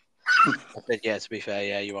up. I said, yeah, to be fair,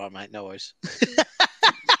 yeah, you are, mate. No worries.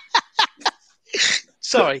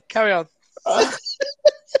 Sorry, carry on.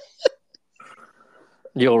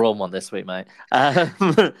 You're on one this week, mate.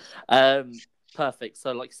 Perfect.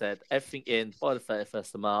 So, like I said, everything in by the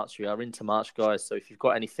 31st of March. We are into March, guys. So, if you've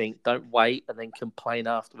got anything, don't wait and then complain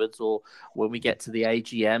afterwards, or when we get to the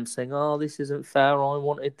AGM saying, "Oh, this isn't fair. I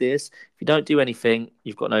wanted this." If you don't do anything,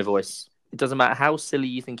 you've got no voice. It doesn't matter how silly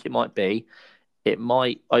you think it might be. It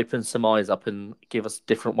might open some eyes up and give us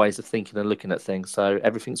different ways of thinking and looking at things. So,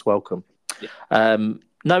 everything's welcome. Yeah.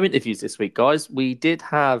 No interviews this week, guys. We did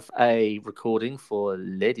have a recording for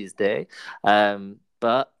Ladies' Day,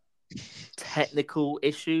 but technical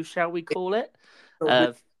issue, shall we call it?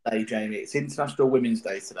 Day, Jamie. It's International Women's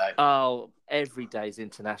Day today. Oh, every day's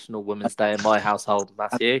International Women's Day in my household,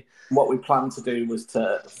 Matthew. And what we planned to do was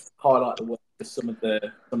to highlight the work of some of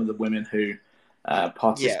the women who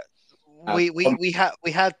participated. Yeah.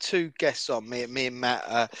 We had two guests on. Me and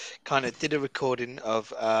Matt kind of did a recording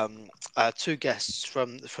of two guests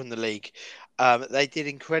from the league. They did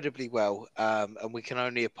incredibly well, and we can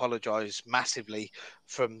only apologise massively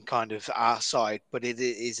from kind of our side, but it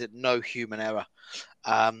is at no human error.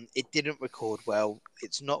 It didn't record well.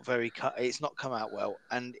 It's not come out well.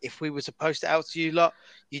 And if we were to post it out to you lot,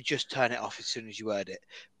 you'd just turn it off as soon as you heard it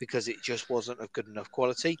because it just wasn't of good enough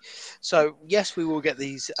quality. So yes, we will get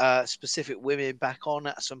these specific women back on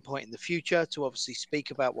at some point in the future to obviously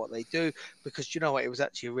speak about what they do, because you know what, it was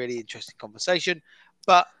actually a really interesting conversation.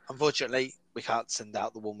 But unfortunately, we can't send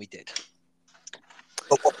out the one we did.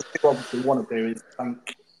 But what we obviously want to do is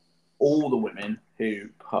thank all the women who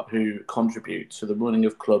contribute to the running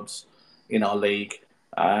of clubs in our league.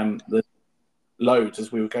 There's loads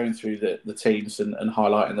as we were going through the teams and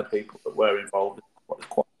highlighting the people that were involved. There's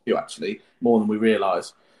quite a few, actually, more than we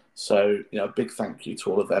realise. So, a big thank you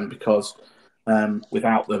to all of them, because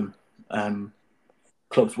without them,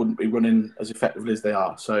 clubs wouldn't be running as effectively as they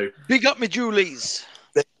are. So, big up, me Julies.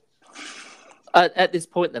 At this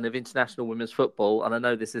point, then, of international women's football, and I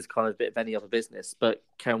know this is kind of a bit of any other business, but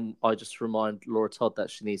can I just remind Laura Todd that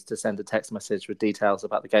she needs to send a text message with details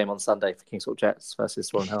about the game on Sunday for Kingswell Jets versus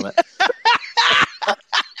Swan Helmet?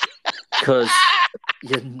 Because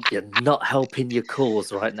you're not helping your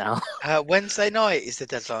cause right now. Wednesday night is the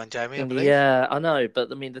deadline, Jamie, I believe. Yeah, I know,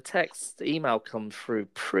 but I mean, the email comes through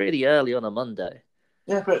pretty early on a Monday.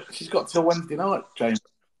 Yeah, but she's got till Wednesday night, James.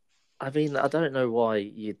 I mean, I don't know why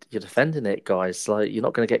you're defending it, guys. Like, you're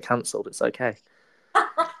not going to get cancelled. It's okay.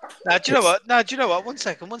 Now, do you know what? One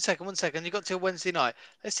second. You got till Wednesday night.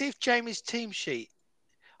 Let's see if Jamie's team sheet.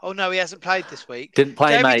 Oh no, he hasn't played this week. Didn't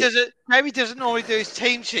play, mate. Jamie doesn't normally do his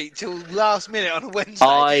team sheet till last minute on a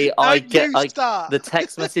Wednesday. The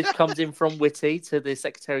text message comes in from Whitty to the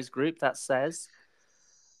secretary's group that says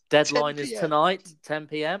deadline is tonight, 10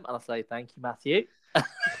 p.m. And I say thank you, Matthew.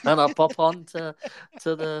 And I pop on to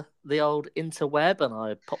the old interweb and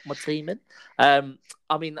I pop my team in.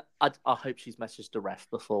 I mean, I hope she's messaged the ref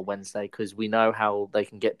before Wednesday, because we know how they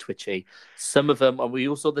can get twitchy. Some of them, and we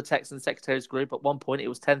all saw the text in the secretary's group. At one point, it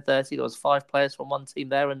was 10:30. There was 5 players from one team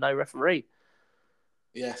there and no referee.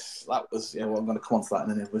 Yes, that was. Yeah, well, I'm going to come on to that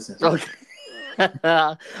in a minute, business. Okay.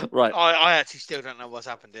 Right. I actually still don't know what's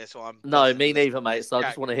happened here, so I'm. No, me neither, mate. So I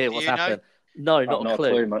just want to hear what's happened. No, not a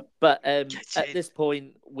clue. Mate. But at this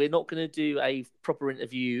point, we're not going to do a proper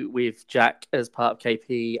interview with Jack as part of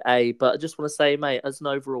KPA. But I just want to say, mate, as an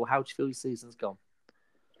overall, how do you feel your season's gone?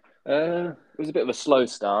 It was a bit of a slow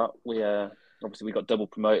start. We obviously we got double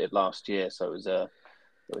promoted last year, so it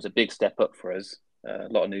was a big step up for us. A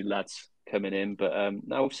lot of new lads coming in, but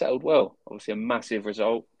now we've settled well. Obviously, a massive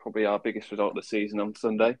result, probably our biggest result of the season on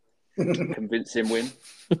Sunday. Convincing win.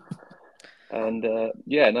 And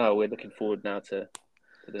we're looking forward now to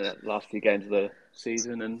the last few games of the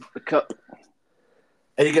season and the cup.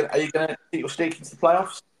 Are you gonna keep your streak into the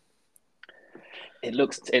playoffs? It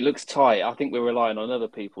looks tight. I think we're relying on other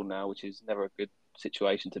people now, which is never a good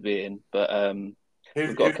situation to be in. But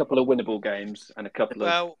we've got a couple of winnable games and a couple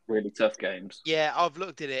of really tough games. Yeah, I've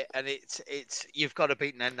looked at it, and it's you've got to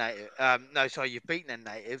beat their native. You've beaten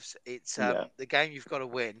their natives. It's the game you've got to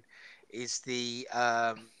win is the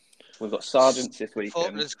We've got Sergeants this weekend.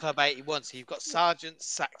 Falklands Club 81. So you've got Sergeants,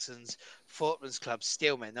 Saxons, Falklands Club,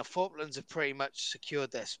 Steelmen. Now Falklands have pretty much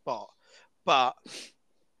secured their spot, but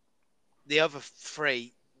the other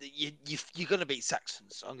three, you're going to beat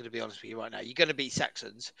Saxons. I'm going to be honest with you right now. You're going to beat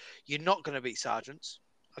Saxons. You're not going to beat Sergeants.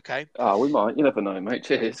 Okay. Oh, we might. You never know, mate.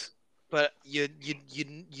 Cheers. But you're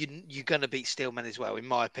going to beat Steelmen as well, in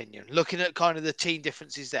my opinion. Looking at kind of the team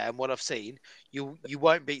differences there and what I've seen, you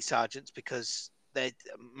won't beat Sergeants because they're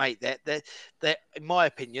in my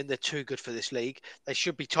opinion, they're too good for this league. They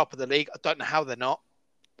should be top of the league. I don't know how they're not.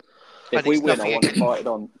 If we win, I want invited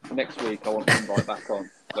on next week. I want to invite back on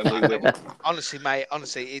when we win. Honestly, mate.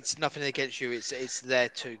 Honestly, it's nothing against you. It's they're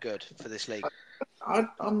too good for this league. I'm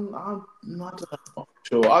not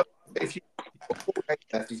sure. If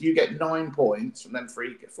you get 9 points from them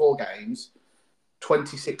 4 games,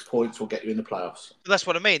 26 points will get you in the playoffs. That's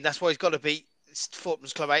what I mean. That's why he's got to beat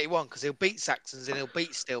Falklands Club 81 because he'll beat Saxons and he'll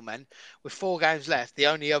beat Steelmen with 4 games left. The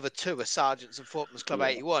only other 2 are Sergeants and Falklands Club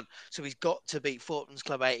 81. So he's got to beat Falklands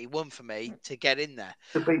Club 81 for me to get in there.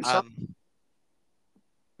 To beat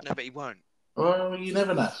no, but he won't. Well, you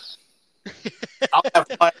never know. I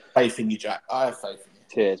have faith in you, Jack. I have faith in you.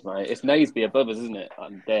 Cheers, mate. It's Naseby above us, isn't it?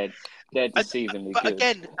 I'm dead deceivingly but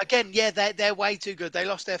good. Again, yeah, they're way too good. They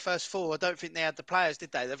lost their first 4. I don't think they had the players,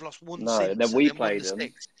 did they? They've lost 1 since. No, then we played them.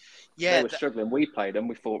 6. Yeah, they were struggling. We played them.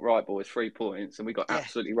 We thought, right, boys, 3 points, and we got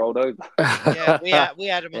absolutely rolled over. Yeah, we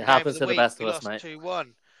had them on it happens to the best we of us, lost mate. 2-1.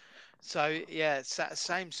 So yeah, it's that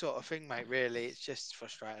same sort of thing, mate. Really, it's just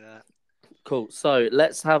frustrating. Isn't it? Cool. So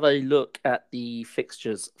let's have a look at the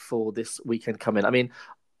fixtures for this weekend coming. I mean,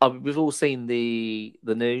 we've all seen the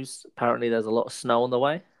news. Apparently, there's a lot of snow on the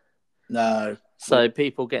way. No. So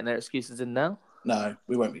people getting their excuses in now? No,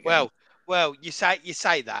 we won't be getting Well, you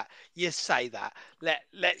say that.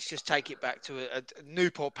 Let's just take it back to a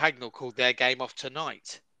Newport Pagnell called their game off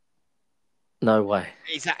tonight. No way.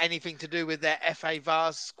 Is that anything to do with their FA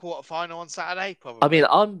Vars quarter-final on Saturday? Probably. I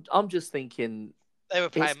mean, I'm just thinking they were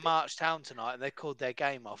playing Marchtown tonight and they called their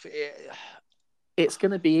game off. It's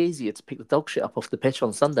going to be easier to pick the dog shit up off the pitch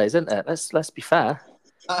on Sundays, isn't it? Let's be fair.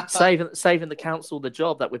 saving the council the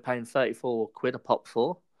job that we're paying £34 a pop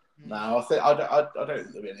for. No, I don't think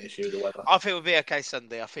there'll be an issue with the weather. I think we'll be okay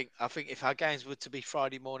Sunday. I think if our games were to be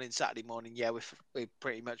Friday morning, Saturday morning, yeah, we'd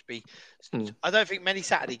pretty much be. I don't think many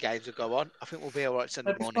Saturday games will go on. I think we'll be all right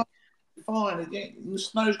Sunday morning. Fine. The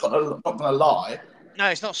snow's not going to lie. No,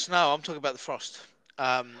 it's not snow. I'm talking about the frost.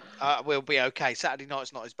 We'll be okay. Saturday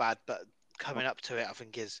night's not as bad, but coming up to it, I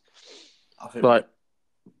think is. Right.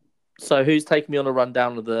 So who's taking me on a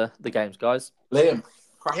rundown of the games, guys? Liam.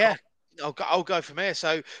 Yeah. I'll go from here.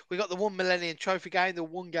 So we got the 1 Millennium Trophy game, the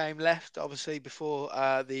 1 game left, obviously, before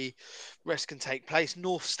the rest can take place.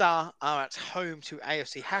 North Star are at home to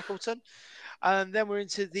AFC Hackleton. And then we're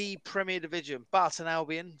into the Premier Division. Barton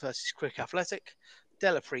Albion versus Crick Athletic.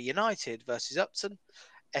 Delapre United versus Upton.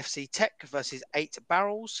 FC Tech versus 8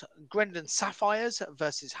 Barrels, Grendon Sapphires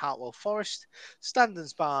versus Hartwell Forest,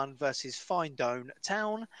 Standens Barn versus Findone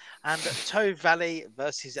Town, and Toe Valley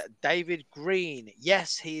versus David Green.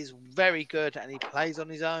 Yes, he is very good and he plays on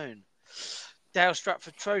his own. Dale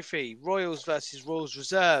Stratford Trophy, Royals versus Royals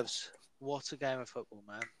Reserves. What a game of football,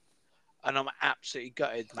 man. And I'm absolutely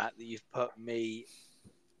gutted, Matt, that you've put me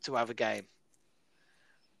to have a game.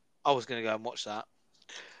 I was going to go and watch that.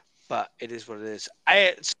 But it is what it is.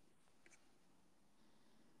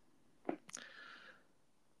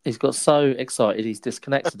 He's got so excited he's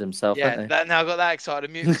disconnected himself. Now I got that excited.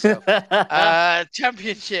 Mute myself.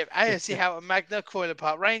 Championship: AFC Houghton Magna, Croyland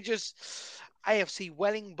Park Rangers, AFC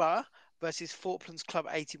Wellingborough versus Falklands Club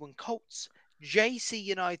 81 Colts, JC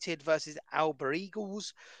United versus Alba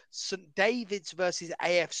Eagles, St David's versus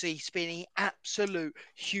AFC Spinney. Absolute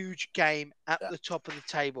huge game at the top of the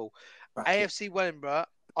table. AFC Wellingborough,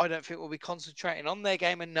 I don't think we'll be concentrating on their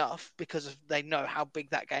game enough because they know how big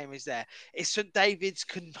that game is there. If St David's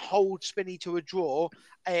can hold Spinney to a draw,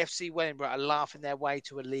 AFC Wellingborough are laughing their way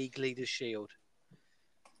to a league leaders' shield.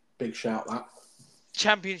 Big shout, that.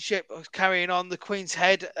 Championship carrying on. The Queen's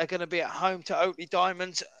Head are going to be at home to Oakley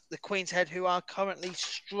Diamonds. The Queen's Head, who are currently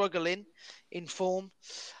struggling in form,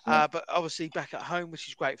 but obviously back at home, which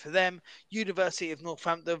is great for them. University of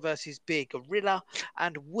Northampton versus Beer Gorilla,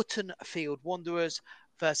 and Wootton Field Wanderers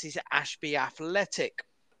versus Ashby Athletic.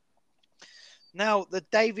 Now, the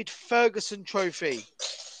David Ferguson Trophy.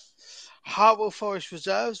 Hartwell Forest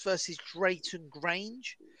Reserves versus Drayton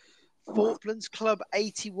Grange. Falklands Club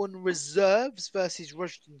 81 Reserves versus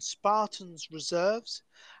Rushden Spartans Reserves,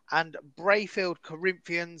 and Brayfield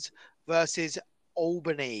Corinthians versus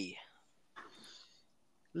Albany.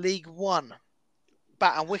 League 1,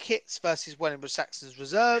 Bat and Wickets versus Wellingborough Saxons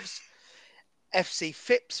Reserves, FC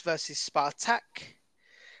Phipps versus Spartak,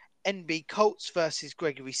 NB Colts versus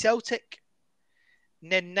Gregory Celtic,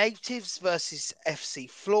 Nen Natives versus FC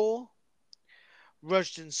Floor,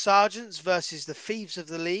 Rushden Sergeants versus the Thieves of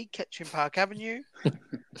the League, Kettering Park Avenue.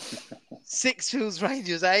 Sixfields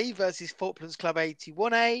Rangers A versus Falklands Club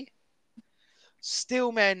 81A.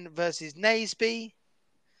 Steelmen versus Naseby.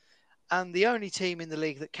 And the only team in the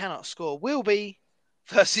league that cannot score will be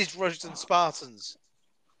versus Rushden Spartans.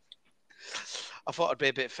 I thought I'd be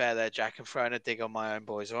a bit fair there, Jack, and throwing a dig on my own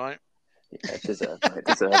boys, all right? Yeah, deserved, mate.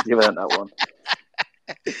 Deserved. You earned that one.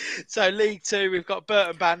 So League 2, we've got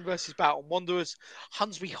Burton Band versus Boughton Wanderers,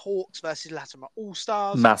 Hunsbury Hawks versus Latimer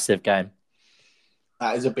All-Stars. Massive game.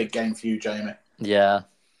 That is a big game for you, Jamie. Yeah.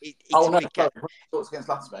 It's a big game. Thoughts against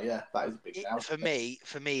Latimer, yeah, that is a big game.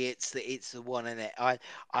 For me, it's the one in it. I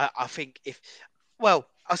think I'll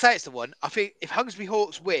say it's the one. I think if Hunsbury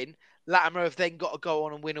Hawks win, Latimer have then got to go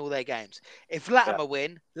on and win all their games. If Latimer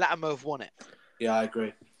win, Latimer have won it. Yeah, I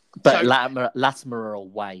agree. But Latimer are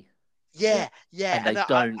away. Yeah. And they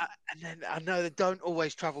don't. I know they don't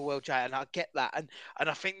always travel well, Jay, and I get that. And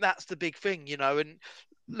I think that's the big thing, you know. And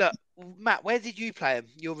look, Matt, where did you play them?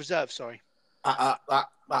 Your reserve, sorry. At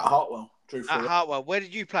Hartwell, drew 3. At Hartwell, where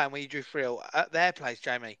did you play them when you drew 3? At their place,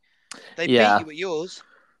 Jamie. They beat you at yours.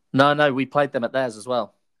 No, we played them at theirs as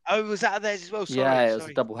well. Oh, was that at theirs as well? Sorry, yeah, it was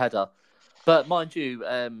a double header. But mind you,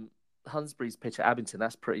 Hunsbury's pitch at Abington,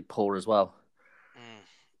 that's pretty poor as well.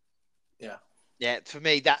 Yeah. Yeah, for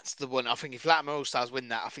me, that's the one. I think if Latimer All-Stars win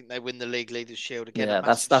that, I think they win the League Leaders' Shield again. Yeah,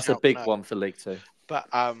 that's a big one for League 2. But,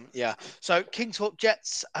 yeah. So, Kingsthorpe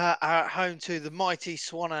Jets are at home to the mighty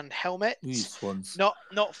Swan and Helmet. Swans. Not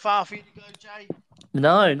far for you to go, Jay?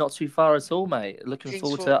 No, not too far at all, mate. Looking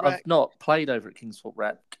forward to it. I've not played over at Kingsthorpe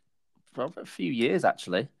Rec for a few years,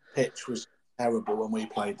 actually. Pitch was terrible when we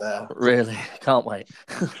played there. Really? Can't wait.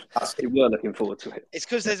 We were looking forward to it. It's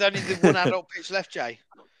because there's only the one adult pitch left, Jay.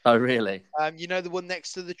 Oh, really? You know the one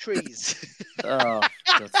next to the trees? Oh,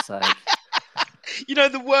 for God's sake. You know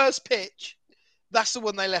the worst pitch? That's the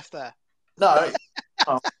one they left there. No.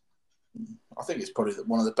 I think it's probably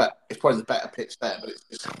one of the better. It's probably the better pitch there, but it's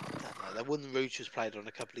just. No, the one the Roosters played on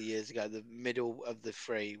a couple of years ago, the middle of the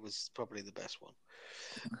three was probably the best one.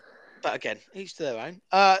 But again, each to their own.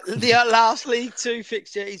 The last League 2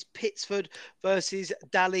 fixture is Pittsford versus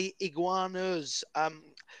Dally Iguanas.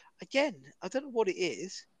 Again, I don't know what it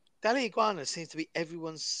is. Dally Iguanas seems to be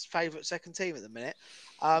everyone's favourite second team at the minute.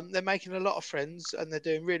 They're making a lot of friends and they're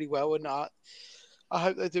doing really well. And I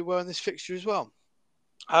hope they do well in this fixture as well.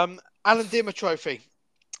 Alan Dimmer Trophy.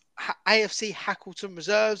 AFC Hackleton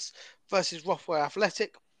Reserves versus Rothwell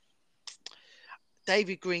Athletic.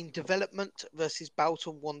 David Green Development versus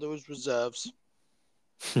Bolton Wanderers Reserves.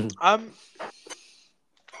 Now,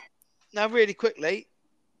 really quickly,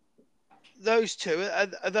 those two are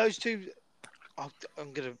those two. Are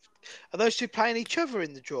those two playing each other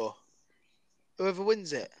in the draw? Whoever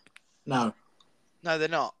wins it. No, they're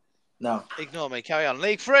not. No, ignore me. Carry on.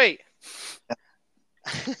 League 3.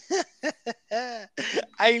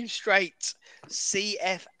 Aim Straight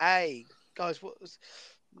CFA, guys. What was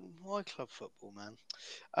my club football, man?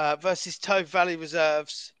 Versus Tove Valley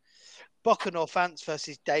Reserves, Bocker Northants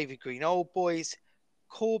versus David Green Old Boys,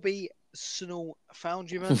 Corby Snell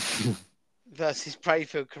Foundryman versus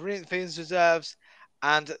Brayfield Corinthians Reserves,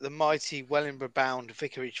 and the mighty Wellingborough bound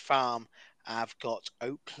Vicarage Farm have got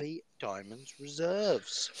Oakley Diamonds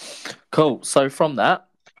Reserves. Cool. So from that,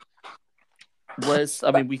 we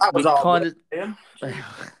kind of.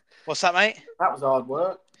 What's that, mate? That was hard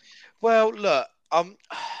work. Well, look, Are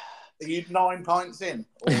you 9 pints in?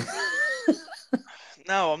 Or...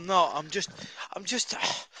 No, I'm not. I'm just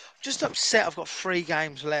upset. I've got 3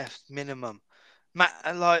 games left minimum. Matt,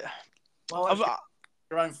 your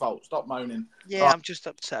own fault. Stop moaning. Yeah, I'm just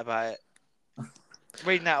upset about it.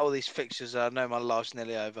 Reading out all these fixtures, I know my life's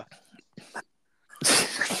nearly over.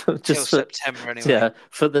 Till September, anyway. Yeah,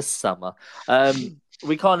 for the summer.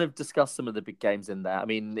 we kind of discussed some of the big games in there. I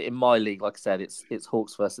mean, in my league, like I said, it's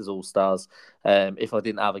Hawks versus All Stars. If I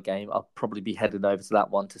didn't have a game, I'll probably be heading over to that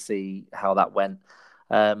one to see how that went.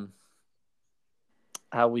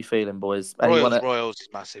 How are we feeling, boys? Royals is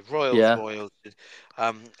massive. Yeah. Royals.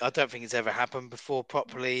 I don't think it's ever happened before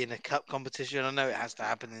properly in a cup competition. I know it has to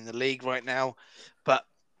happen in the league right now, but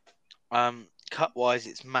cup-wise,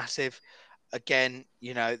 it's massive. Again,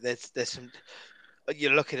 there's some.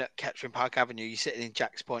 You're looking at Kettering Park Avenue. You're sitting in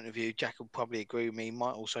Jack's point of view. Jack will probably agree with me.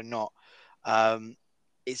 Might also not.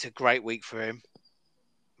 It's a great week for him,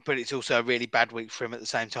 but it's also a really bad week for him at the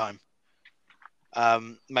same time.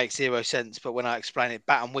 Makes zero sense, but when I explain it,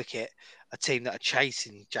 Bat and Wicket, a team that are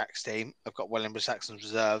chasing Jack's team, have got Wellingborough Saxons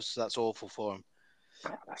reserves, so that's awful for them.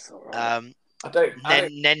 That's all right.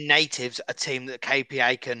 Then Natives, a team that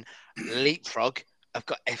KPA can leapfrog, have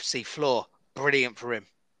got FC Floor, brilliant for him.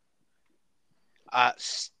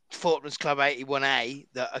 Fortman's Club 81A,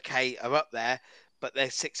 that are up there, but they're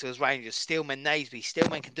Sixers Rangers. Steelmen Naseby.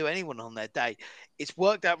 Steelmen can do anyone on their day. It's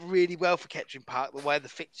worked out really well for Kettering Park, the way the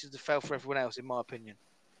fixtures have fell for everyone else, in my opinion.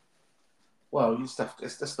 Well, it's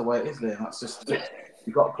just the way it is, Liam. That's just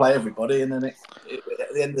you've got to play everybody, and then at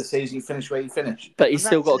the end of the season, you finish where you finish. But he's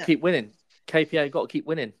still got to keep winning. KPA got to keep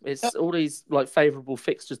winning. It's all these like favourable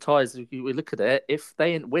fixture ties. If we look at it, if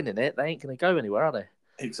they ain't winning it, they ain't going to go anywhere, are they?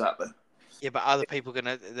 Exactly. Yeah, but other people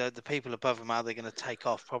the people above them, are they going to take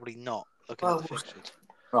off? Probably not. Looking at the fixtures.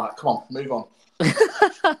 Right, come on, move on.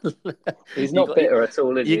 He's not bitter at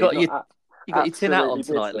all, is he? You got your tin hat on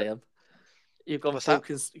tonight, bitter. Liam.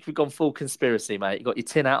 You've gone full conspiracy, mate. You got your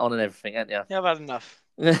tin hat on and everything, haven't you? Yeah, I've had enough.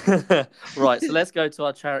 Right, so let's go to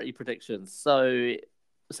our charity predictions. So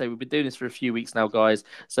we've been doing this for a few weeks now, guys.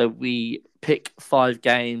 So we pick 5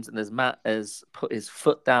 games, and as Matt has put his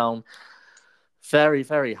foot down very,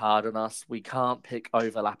 very hard on us, we can't pick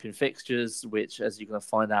overlapping fixtures, which, as you're going to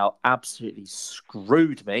find out, absolutely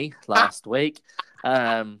screwed me last week.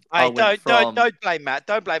 Don't blame Matt.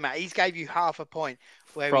 Don't blame Matt. He's gave you half a point.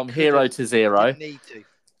 From 0 to 0. Didn't need to.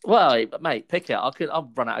 Well, mate, pick it. I've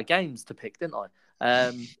run out of games to pick, didn't I?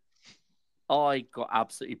 I got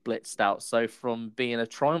absolutely blitzed out. So from being a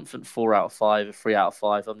triumphant 4 out of 5, a 3 out of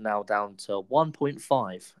 5, I'm now down to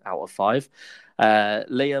 1.5 out of 5.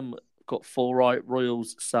 Liam got 4 right.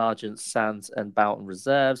 Royals, Sergeants, Sands, and Boughton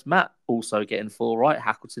reserves. Matt also getting 4 right.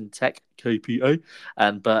 Hackleton Tech, KPA,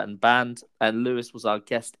 and Burton Band. And Lewis was our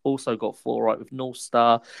guest. Also got 4 right with North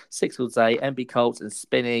Star, Sixfields A, MB Colts, and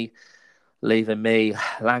Spinney, leaving me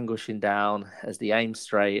languishing down as the aim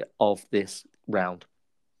straight of this round.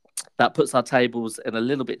 That puts our tables in a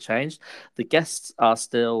little bit changed. The guests are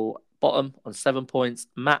still bottom on 7 points.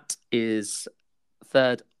 Matt is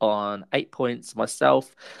third on 8 points.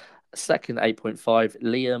 Myself, second, 8.5.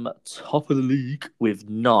 Liam, top of the league with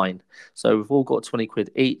 9. So we've all got 20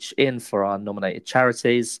 quid each in for our nominated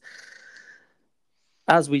charities.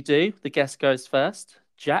 As we do, the guest goes first.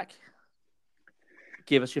 Jack,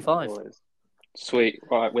 give us your 5. Sweet.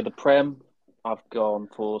 Right, with the Prem, I've gone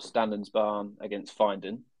for Standon's Barn against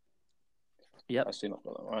Findon. Yep. I assume I've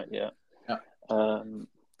got that right, yeah.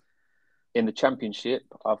 In the Championship,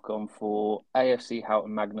 I've gone for AFC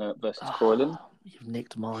Houghton Magna versus Croydon. You've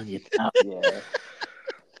nicked mine, you Yeah.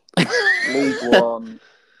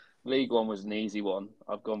 League One was an easy one.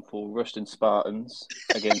 I've gone for Rushden Spartans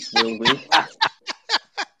against Wilby.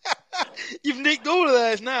 You've nicked all of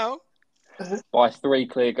theirs now. By 3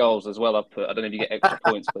 clear goals as well, I've put. I don't know if you get extra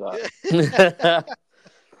points for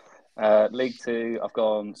that. League Two, I've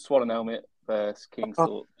gone Swan and Helmet versus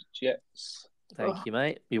Kingsthorpe Jets. Thank you,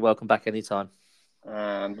 mate. You're welcome back anytime.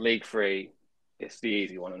 And League Three, it's the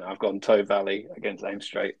easy one, and I've gone Toe Valley against Ames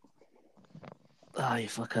Straight. Oh, you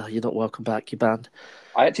fucker! You're not welcome back. You're banned.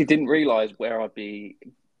 I actually didn't realise where I'd be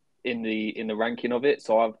in the ranking of it,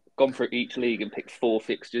 so I've gone through each league and picked 4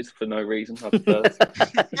 fixtures for no reason.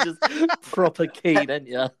 Just proper keen, ain't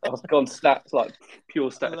you? I've gone stats, like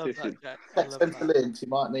pure statistician. Text them to links, you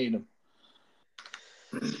might need them.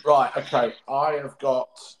 Right, okay. I have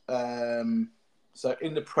got so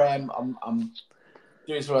in the Prem, I'm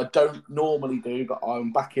doing something I don't normally do, but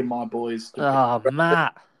I'm backing my boys.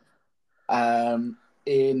 Matt.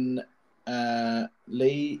 In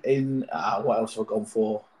Lee, what else have I gone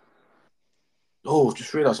for? Oh,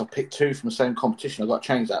 just realised I picked 2 from the same competition. I've got to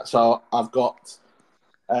change that. So I've got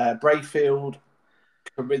Brayfield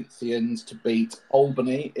Corinthians to beat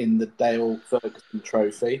Albany in the Dale Ferguson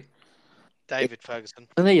Trophy. David Ferguson.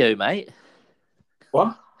 And are you, mate?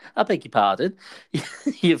 What? I beg your pardon.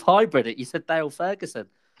 You've hybrid it. You said Dale Ferguson.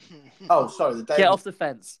 Oh, sorry. Get off the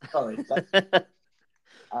fence. Sorry.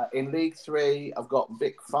 In League 3, I've got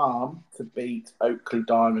Vic Farm to beat Oakley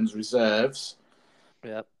Diamonds Reserves.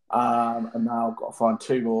 Yeah. And now I've got to find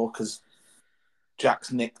 2 more because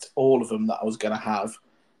Jack's nicked all of them that I was going to have.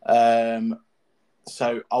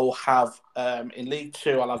 So I'll have in League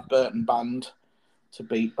 2, I'll have Burton Band to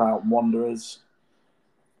beat Bolton Wanderers.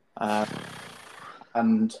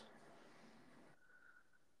 And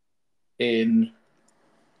in...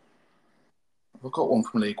 Have I got one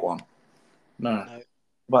from League 1? No.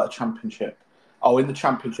 About the Championship. Oh, in the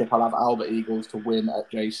Championship, I'll have Albert Eagles to win at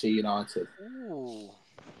JC United. Ooh.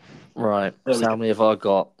 Right. So how many have I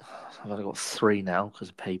got? I've only got 3 now because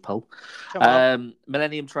of people. Come on.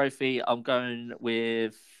 Millennium Trophy, I'm going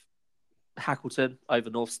with Hackleton over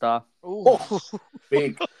North Star. Ooh. Oh,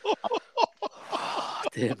 big. Oh,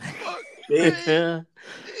 dear me. Big.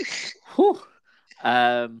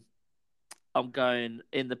 I'm going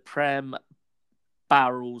in the Prem,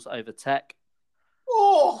 Barrels over Tech.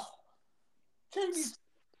 Oh!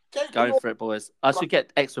 Going for it, boys. I should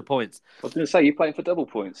get extra points. I was going to say, you're playing for double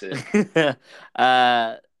points here.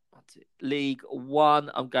 League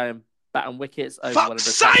 1, I'm going Bat and Wickets over Fuck's one of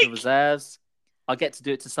the sake! Saxon Reserves. I get to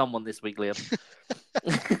do it to someone this week, Liam.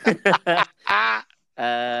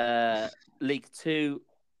 League 2,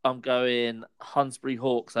 I'm going Hunsbury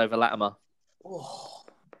Hawks over Latimer. Oh.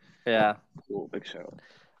 Yeah. Oh, big shout.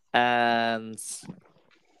 And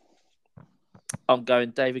I'm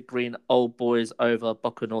going David Green Old Boys over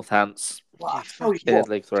Boca Northants. Wow. In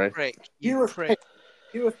League 3. You have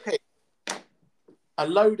picked a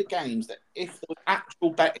load of games that if there was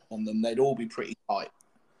actual betting on them, they'd all be pretty tight.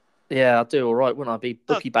 Yeah, I'll do all right, wouldn't I? Be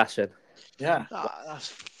bookie bashing. Yeah. That's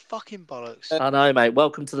fucking bollocks. I know, mate.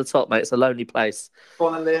 Welcome to the top, mate. It's a lonely place. Go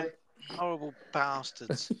on, Liam. Horrible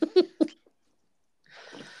bastards.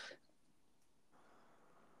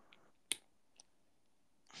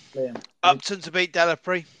 Liam. Upton to beat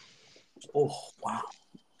Delapre. Oh, wow.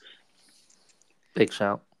 Big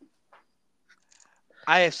shout.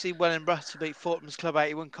 AFC Wellingborough to beat Fortman's Club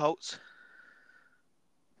 81 Colts.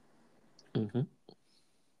 Mm-hmm.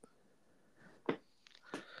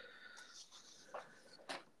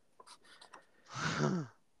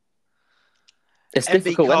 It's MB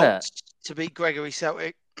difficult, isn't it? Colts to beat Gregory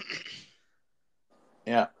Celtic.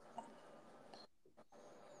 Yeah.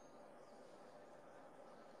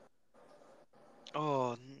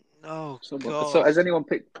 Oh, no, So God. has anyone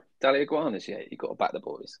picked Dalia Iguanas yet? You've got to back the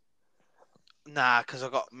boys. Nah, because I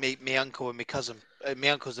got me uncle and my cousin. My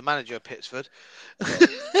uncle's the manager of Pittsford.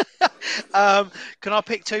 Can I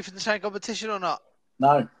pick 2 from the same competition or not?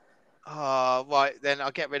 No. Oh, right. Then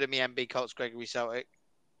I'll get rid of me MB Colts Gregory Celtic.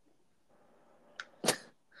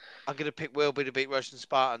 I'm going to pick Wilby to beat Russian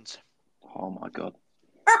Spartans. Oh, my God.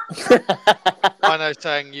 I know,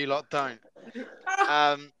 saying you lot don't.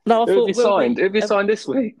 No, I Who have you thought signed? Who have you signed this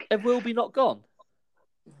week? Have Wilby not gone?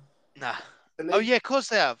 Nah. Oh, yeah, of course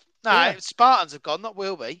they have. No, Yeah. Spartans have gone, not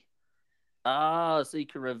Wilby. Ah, so you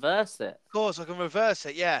can reverse it. Of course, I can reverse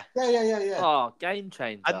it, yeah. Yeah. Oh, game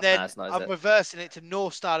changer. And then That's nice, I'm reversing it to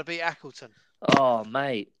North Star to beat Ackleton. Oh,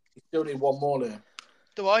 mate. You still need one more, Liam.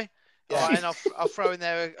 Do I? Yeah. All right, and I'll throw in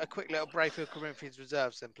there a quick little Brayfield Corinthians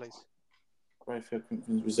reserves then, please. Brayfield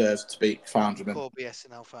Corinthians reserves to beat Foundryman. Core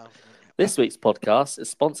BSNL Foundryman. This week's podcast is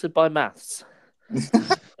sponsored by Maths.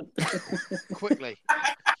 Quickly.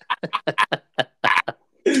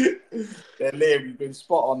 Yeah, Liam, you've been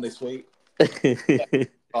spot on this week.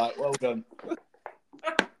 Right, well done.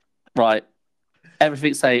 Right.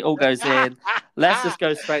 Everything say all goes in. Let's just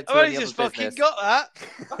go straight to I've any only other just fucking business. got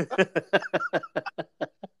that.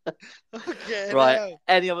 Okay, Right. now.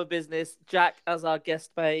 Any other business? Jack, as our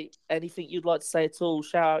guest mate, anything you'd like to say at all?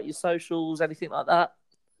 Shout out your socials, anything like that?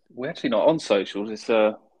 We're actually not on socials. It's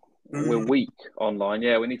we're weak online.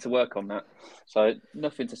 Yeah, we need to work on that. So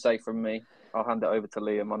nothing to say from me. I'll hand it over to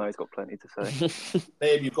Liam. I know he's got plenty to say.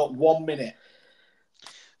 Liam, you've got 1 minute.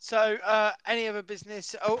 So, any other business?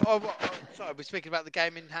 Sorry, we're speaking about the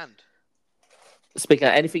game in hand. Speaking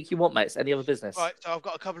of anything you want, mates, any other business? Right, so I've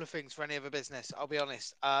got a couple of things for any other business. I'll be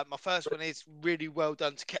honest. My first one is really well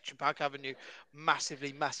done to Kettering Park Avenue.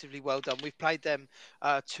 Massively, massively well done. We've played them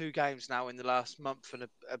 2 games now in the last month and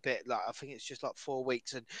a bit. Like I think it's just like 4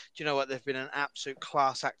 weeks. And do you know what? They've been an absolute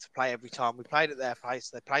class act to play every time. We played at their place.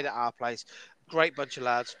 They played at our place. Great bunch of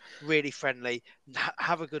lads. Really friendly.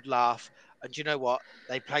 Have a good laugh. And do you know what?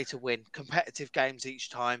 They play to win. Competitive games each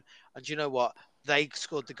time. And do you know what? They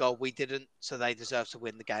scored the goal, we didn't, so they deserve to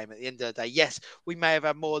win the game at the end of the day. Yes, we may have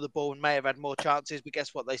had more of the ball and may have had more chances, but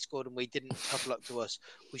guess what? They scored and we didn't. Tough luck to us.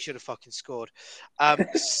 We should have fucking scored.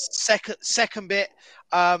 Second bit,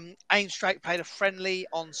 Aim Straight played a friendly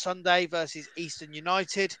on Sunday versus Eastern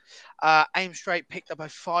United. Aim Straight picked up a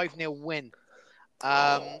 5-0 win.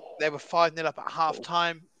 They were 5-0 up at half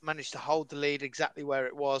time. managed to hold the lead exactly where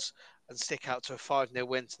it was and stick out to a 5-0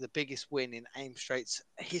 win, to the biggest win in Aim Straight's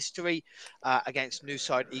history against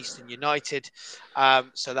Newside Eastern United.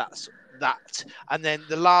 So that's that. And then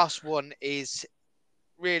the last one is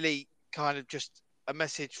really kind of just a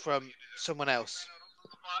message from someone else.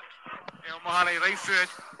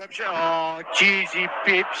 Oh, cheesy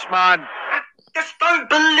pips, man. I just don't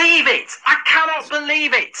believe it. I cannot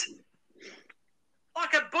believe it.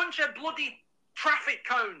 Like a bunch of bloody traffic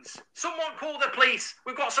cones. Someone call the police.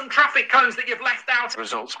 We've got some traffic cones that you've left out.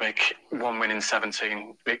 Results make 1 win in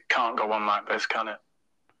 17. It can't go on like this, can it?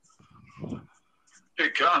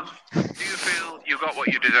 It can. Do you feel you got what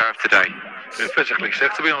you deserve today? Been physically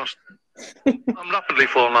sick, to be honest. I'm rapidly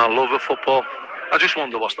falling out of love with football. I just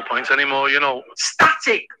wonder what's the point anymore, you know.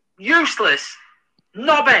 Static, useless,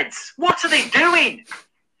 knobheads. What are they doing?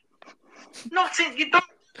 Nothing. You don't.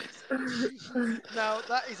 Now,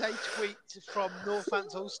 that is a tweet from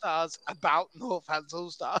Northants All Stars about Northants All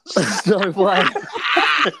Stars. No way.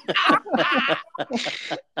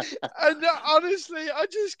 And honestly, I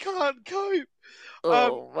just can't cope.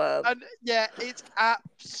 Man. And yeah, it's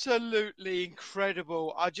absolutely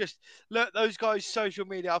incredible. I just look, those guys' social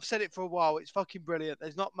media. I've said it for a while. It's fucking brilliant.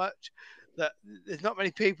 There's not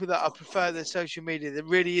many people that I prefer their social media. There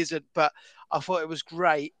really isn't, but I thought it was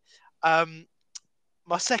great.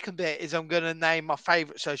 My second bit is I'm going to name my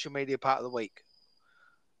favourite social media part of the week.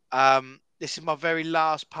 This is my very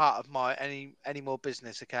last part of my any more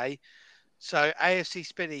business. Okay, so AFC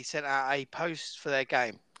Spinney sent out a post for their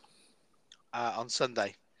game on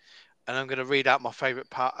Sunday, and I'm going to read out my favourite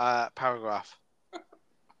paragraph.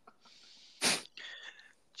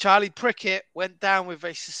 Charlie Prickett went down with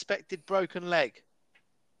a suspected broken leg,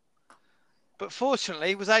 but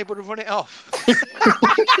fortunately was able to run it off.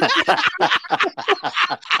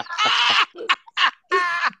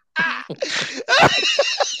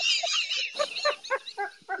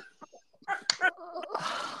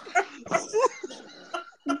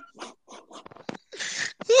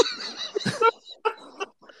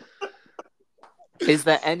 Is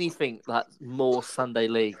there anything that's more Sunday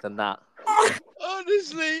League than that?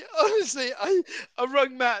 Honestly, I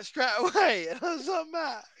rung Matt straight away, and I was like,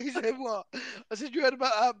 Matt, he said, what? I said, you heard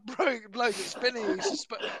about that bloke at Spinning?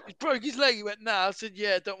 He broke his leg. He went, nah. I said,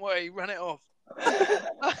 yeah, don't worry, he ran it off.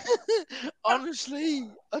 Honestly,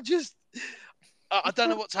 I don't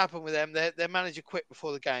know what's happened with them. Their manager quit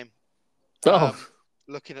before the game.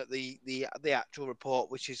 Looking at the actual report,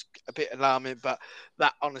 which is a bit alarming, but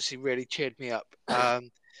that honestly really cheered me up.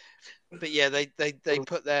 But yeah, they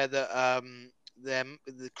put there that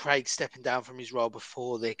the Craig stepping down from his role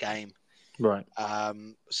before their game. Right.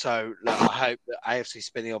 So look, I hope that AFC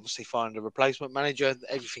Spinney obviously find a replacement manager.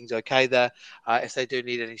 Everything's okay there. If they do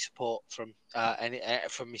need any support from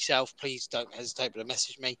myself, please don't hesitate to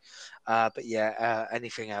message me. But yeah,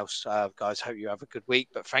 anything else, guys? Hope you have a good week.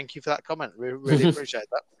 But thank you for that comment. Really appreciate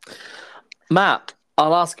that. Matt,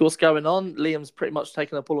 I'll ask you what's going on. Liam's pretty much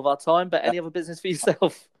taken up all of our time. But any other business for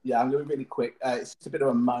yourself? Yeah, I'm going to be really quick. It's just a bit of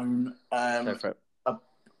a moan. Go for it.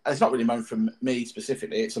 It's not really a moan from me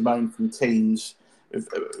specifically. It's a moan from teams.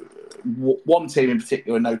 One team in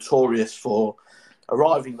particular are notorious for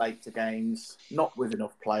arriving late to games, not with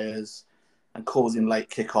enough players, and causing late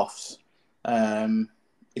kickoffs.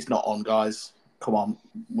 It's not on, guys. Come on.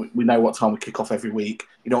 We know what time we kick off every week.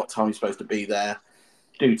 You know what time you're supposed to be there.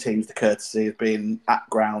 Do teams the courtesy of being at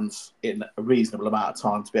grounds in a reasonable amount of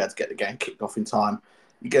time to be able to get the game kicked off in time.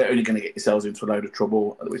 You're only going to get yourselves into a load of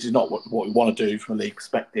trouble, which is not what we want to do from a league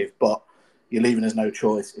perspective, but you're leaving us no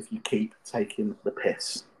choice if you keep taking the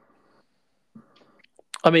piss.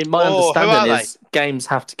 I mean, my understanding is games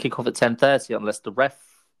have to kick off at 10:30 unless the ref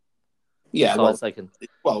decides they can.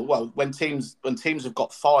 Well, when teams have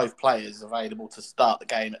got 5 players available to start the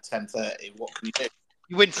game at 10:30, what can you do?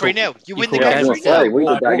 You win 3-0. You win the Yeah, game 3-0. we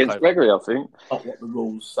did that against Gregory, I think. Not what the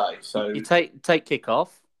rules say. So you take kick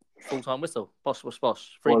off. Full-time whistle. Bosh, bosh,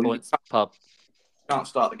 bosh. 3 points. Pub. You can't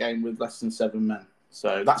start the game with less than 7 men.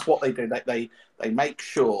 So that's what they do. They make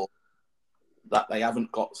sure that they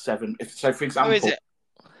haven't got 7. So, for example, Who is it?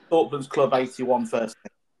 Dortmund's Club 81 first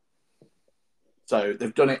team. So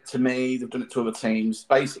they've done it to me. They've done it to other teams.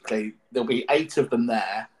 Basically, there'll be 8 of them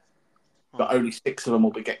there, but only 6 of them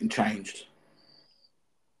will be getting changed.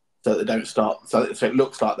 So they don't start. So it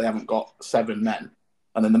looks like they haven't got 7 men.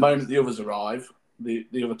 And then the moment the others arrive, the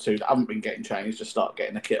other 2 that haven't been getting changed just start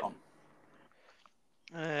getting a kit on.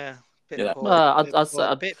 Bit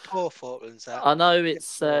poor Falklands. That. I know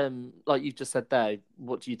it's like you just said there.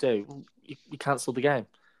 What do? You cancel the game.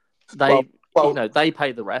 They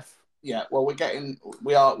pay the ref. Yeah, well, we're getting to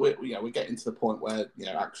the point where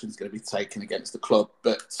action's going to be taken against the club,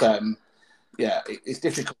 but it's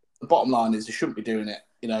difficult. The bottom line is they shouldn't be doing it,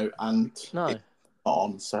 and No. it's not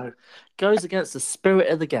on. So goes against the spirit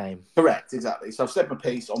of the game. Correct, exactly. So I've said my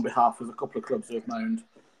piece on behalf of a couple of clubs who have moaned.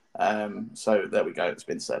 So there we go. It's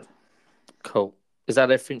been said. Cool. Is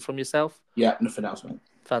that everything from yourself? Yeah, nothing else, mate.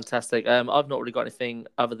 Fantastic. I've not really got anything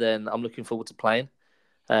other than I'm looking forward to playing.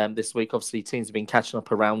 This week, obviously, teams have been catching up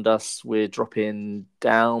around us. We're dropping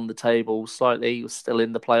down the table slightly. We're still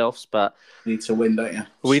in the playoffs, but you need to win, don't you?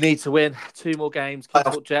 We need to win 2 more games.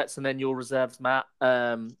 Kingsport Jets, and then your reserves, Matt.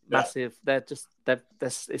 Massive.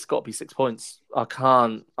 It's got to be 6 points. I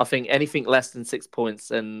think anything less than 6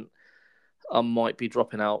 points, and I might be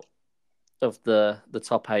dropping out of the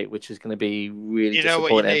top 8, which is going to be really disappointing. You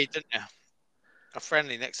know what you need, don't you? A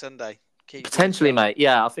friendly next Sunday. Potentially, mate.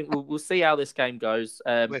 Yeah, I think we'll see how this game goes.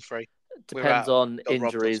 We're free. Depends on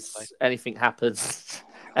injuries. Anything happens.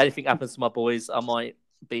 Anything happens to my boys, I might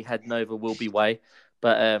be heading over Wilby way.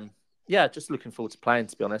 But just looking forward to playing,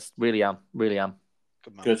 to be honest. Really am.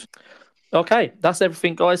 Good. Okay, that's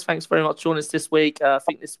everything, guys. Thanks very much for joining us this week. I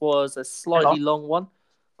think this was a slightly long one.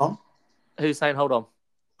 Who's saying hold on?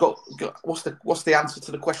 What's the answer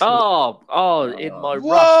to the question? In my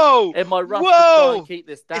rush to try and keep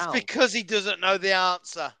this down. It's because he doesn't know the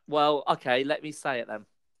answer. Well, okay, let me say it then.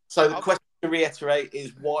 So the question to reiterate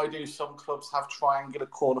is, why do some clubs have triangular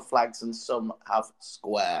corner flags and some have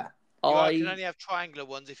square? You can only have triangular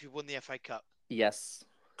ones if you won the FA Cup. Yes.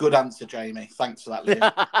 Good answer, Jamie. Thanks for that,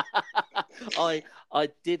 Liam. I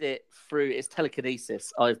did it through it's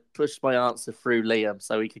telekinesis. I pushed my answer through Liam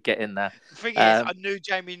so he could get in there. The thing is, I knew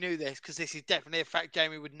Jamie knew this because this is definitely a fact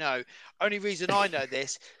Jamie would know. Only reason I know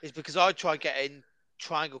this is because I tried getting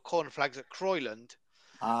triangle corner flags at Croyland.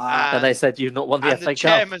 And they said you've not won the FA Cup. The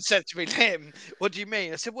chairman said to me, Liam, what do you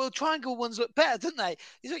mean? I said, well, triangle ones look better, don't they?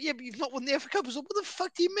 He's like, yeah, but you've not won the FA Cup. I was like, what the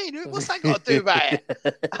fuck do you mean? What's that got to do about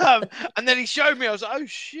it? And then he showed me. I was like, oh,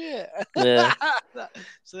 shit. Yeah.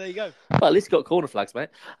 So there you go. Well, at least you got corner flags, mate.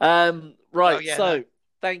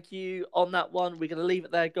 Thank you on that one. We're going to leave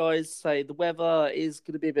it there, guys. Say the weather is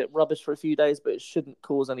going to be a bit rubbish for a few days, but it shouldn't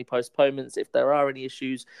cause any postponements. If there are any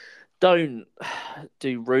issues, don't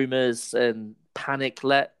do rumours and panic.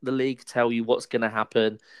 Let the league tell you what's going to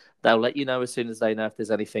happen. They'll let you know as soon as they know if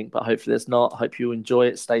there's anything, but hopefully there's not. Hope you enjoy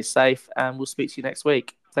it. Stay safe, and we'll speak to you next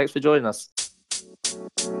week. Thanks for joining us.